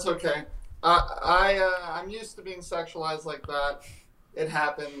no, that's okay. I'm used to being sexualized like that. It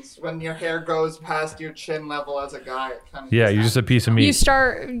happens when your hair goes past your chin level as a guy. It kind of Yeah, you're just a piece of meat. You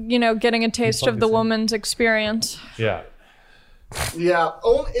start, getting a taste of the focusing. woman's experience. Yeah. Yeah,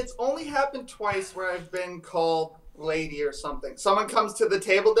 it's only happened twice where I've been called lady or something. Someone comes to the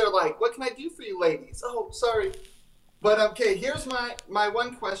table, they're like, "What can I do for you, ladies?" Oh, sorry. But okay, here's my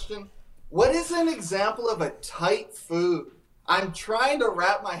one question. What is an example of a tight food? I'm trying to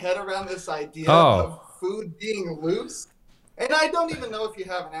wrap my head around this idea of food being loose, and I don't even know if you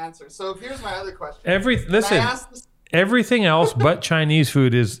have an answer. So here's my other question. Listen. I asked this- Everything else but Chinese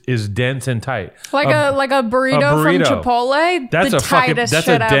food is dense and tight. Like a burrito from Chipotle. That's the a fucking tightest that's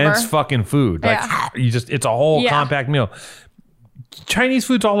a shit dense ever. fucking food. Like Yeah. it's a whole Yeah. compact meal. Chinese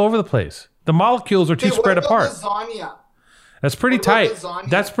food's all over the place. The molecules are too Hey, spread what about apart. lasagna? That's pretty What about tight. lasagna?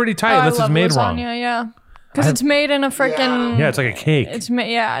 That's pretty Oh, tight I unless it's love made lasagna, wrong. yeah. Because it's made in a freaking. Yeah, it's like a cake. It's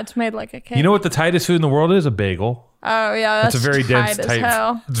made like a cake. You know what the tightest food in the world is? A bagel. Oh yeah, that's It's a very dense, tight as tight.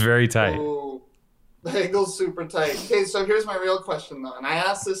 hell. It's very tight. Ooh, bagel's super tight. Okay, so here's my real question though, and I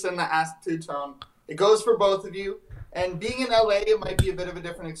asked this in the Ask Two tone. It goes for both of you. And being in LA, it might be a bit of a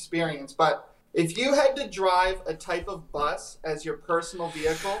different experience. But if you had to drive a type of bus as your personal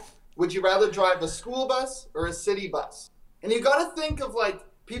vehicle, would you rather drive a school bus or a city bus? And you got to think of like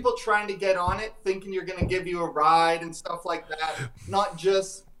people trying to get on it, thinking you're going to give you a ride and stuff like that, not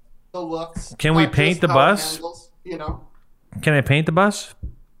just the looks. Can we not paint just the how it bus? handles, you know? Can I paint the bus?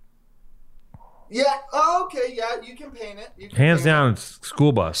 Yeah. Oh, okay. Yeah, you can paint it. You can Hands paint down, it's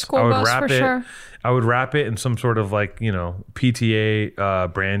school bus. School I would bus wrap for it. sure. I would wrap it in some sort of like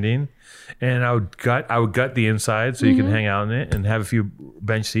PTA branding, and I would gut the inside so you can hang out in it and have a few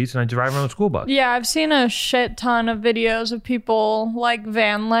bench seats, and I drive around the school bus. Yeah, I've seen a shit ton of videos of people like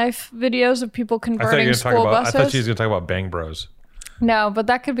van life videos of people I thought you converting were school talking about. buses. I thought she was going to talk about Bang Bros. No, but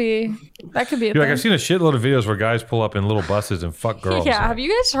that could be a You're like, thing. I've seen a shitload of videos where guys pull up in little buses and fuck girls. Yeah, have you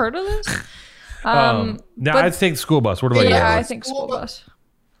guys heard of this? Now but- I'd think school bus. What about you? Yeah, I Alex? think School school bu- bus.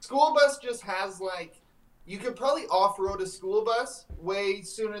 School bus just has like, you could probably off-road a school bus way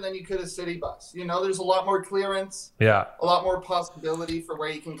sooner than you could a city bus. You know, there's a lot more clearance, Yeah. a lot more possibility for where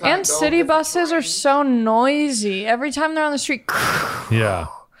you can kind And of go. city different buses are terrains. so noisy. Every time they're on the street, Yeah.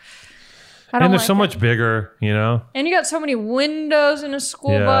 I don't And they're like so it. much bigger, you know? And you got so many windows in a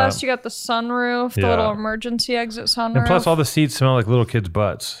school Yeah. bus. You got the sunroof, the Yeah. little emergency exit sunroof. And plus, all the seats smell like little kids'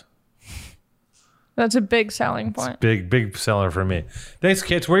 butts. That's a big selling point. Big seller for me. Thanks,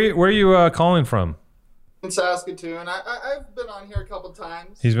 kids. Where are you calling from? In Saskatoon. I've been on here a couple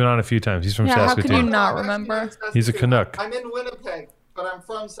times. He's been on a few times. He's from Yeah, how could Saskatoon. you not I'm actually remember? in Saskatoon. He's a Canuck. I'm in Winnipeg, but I'm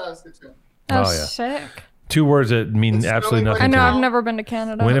from Saskatoon. That's Oh, yeah. sick. Two words that mean It's absolutely snowing nothing I right to know. me. I've never been to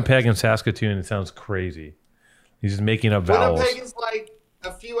Canada. Winnipeg and Saskatoon. It sounds crazy. He's just making up vowels. Winnipeg is like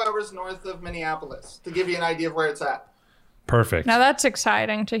a few hours north of Minneapolis, to give you an idea of where it's at. Perfect. Now that's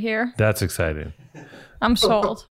exciting to hear. That's exciting. I'm sold.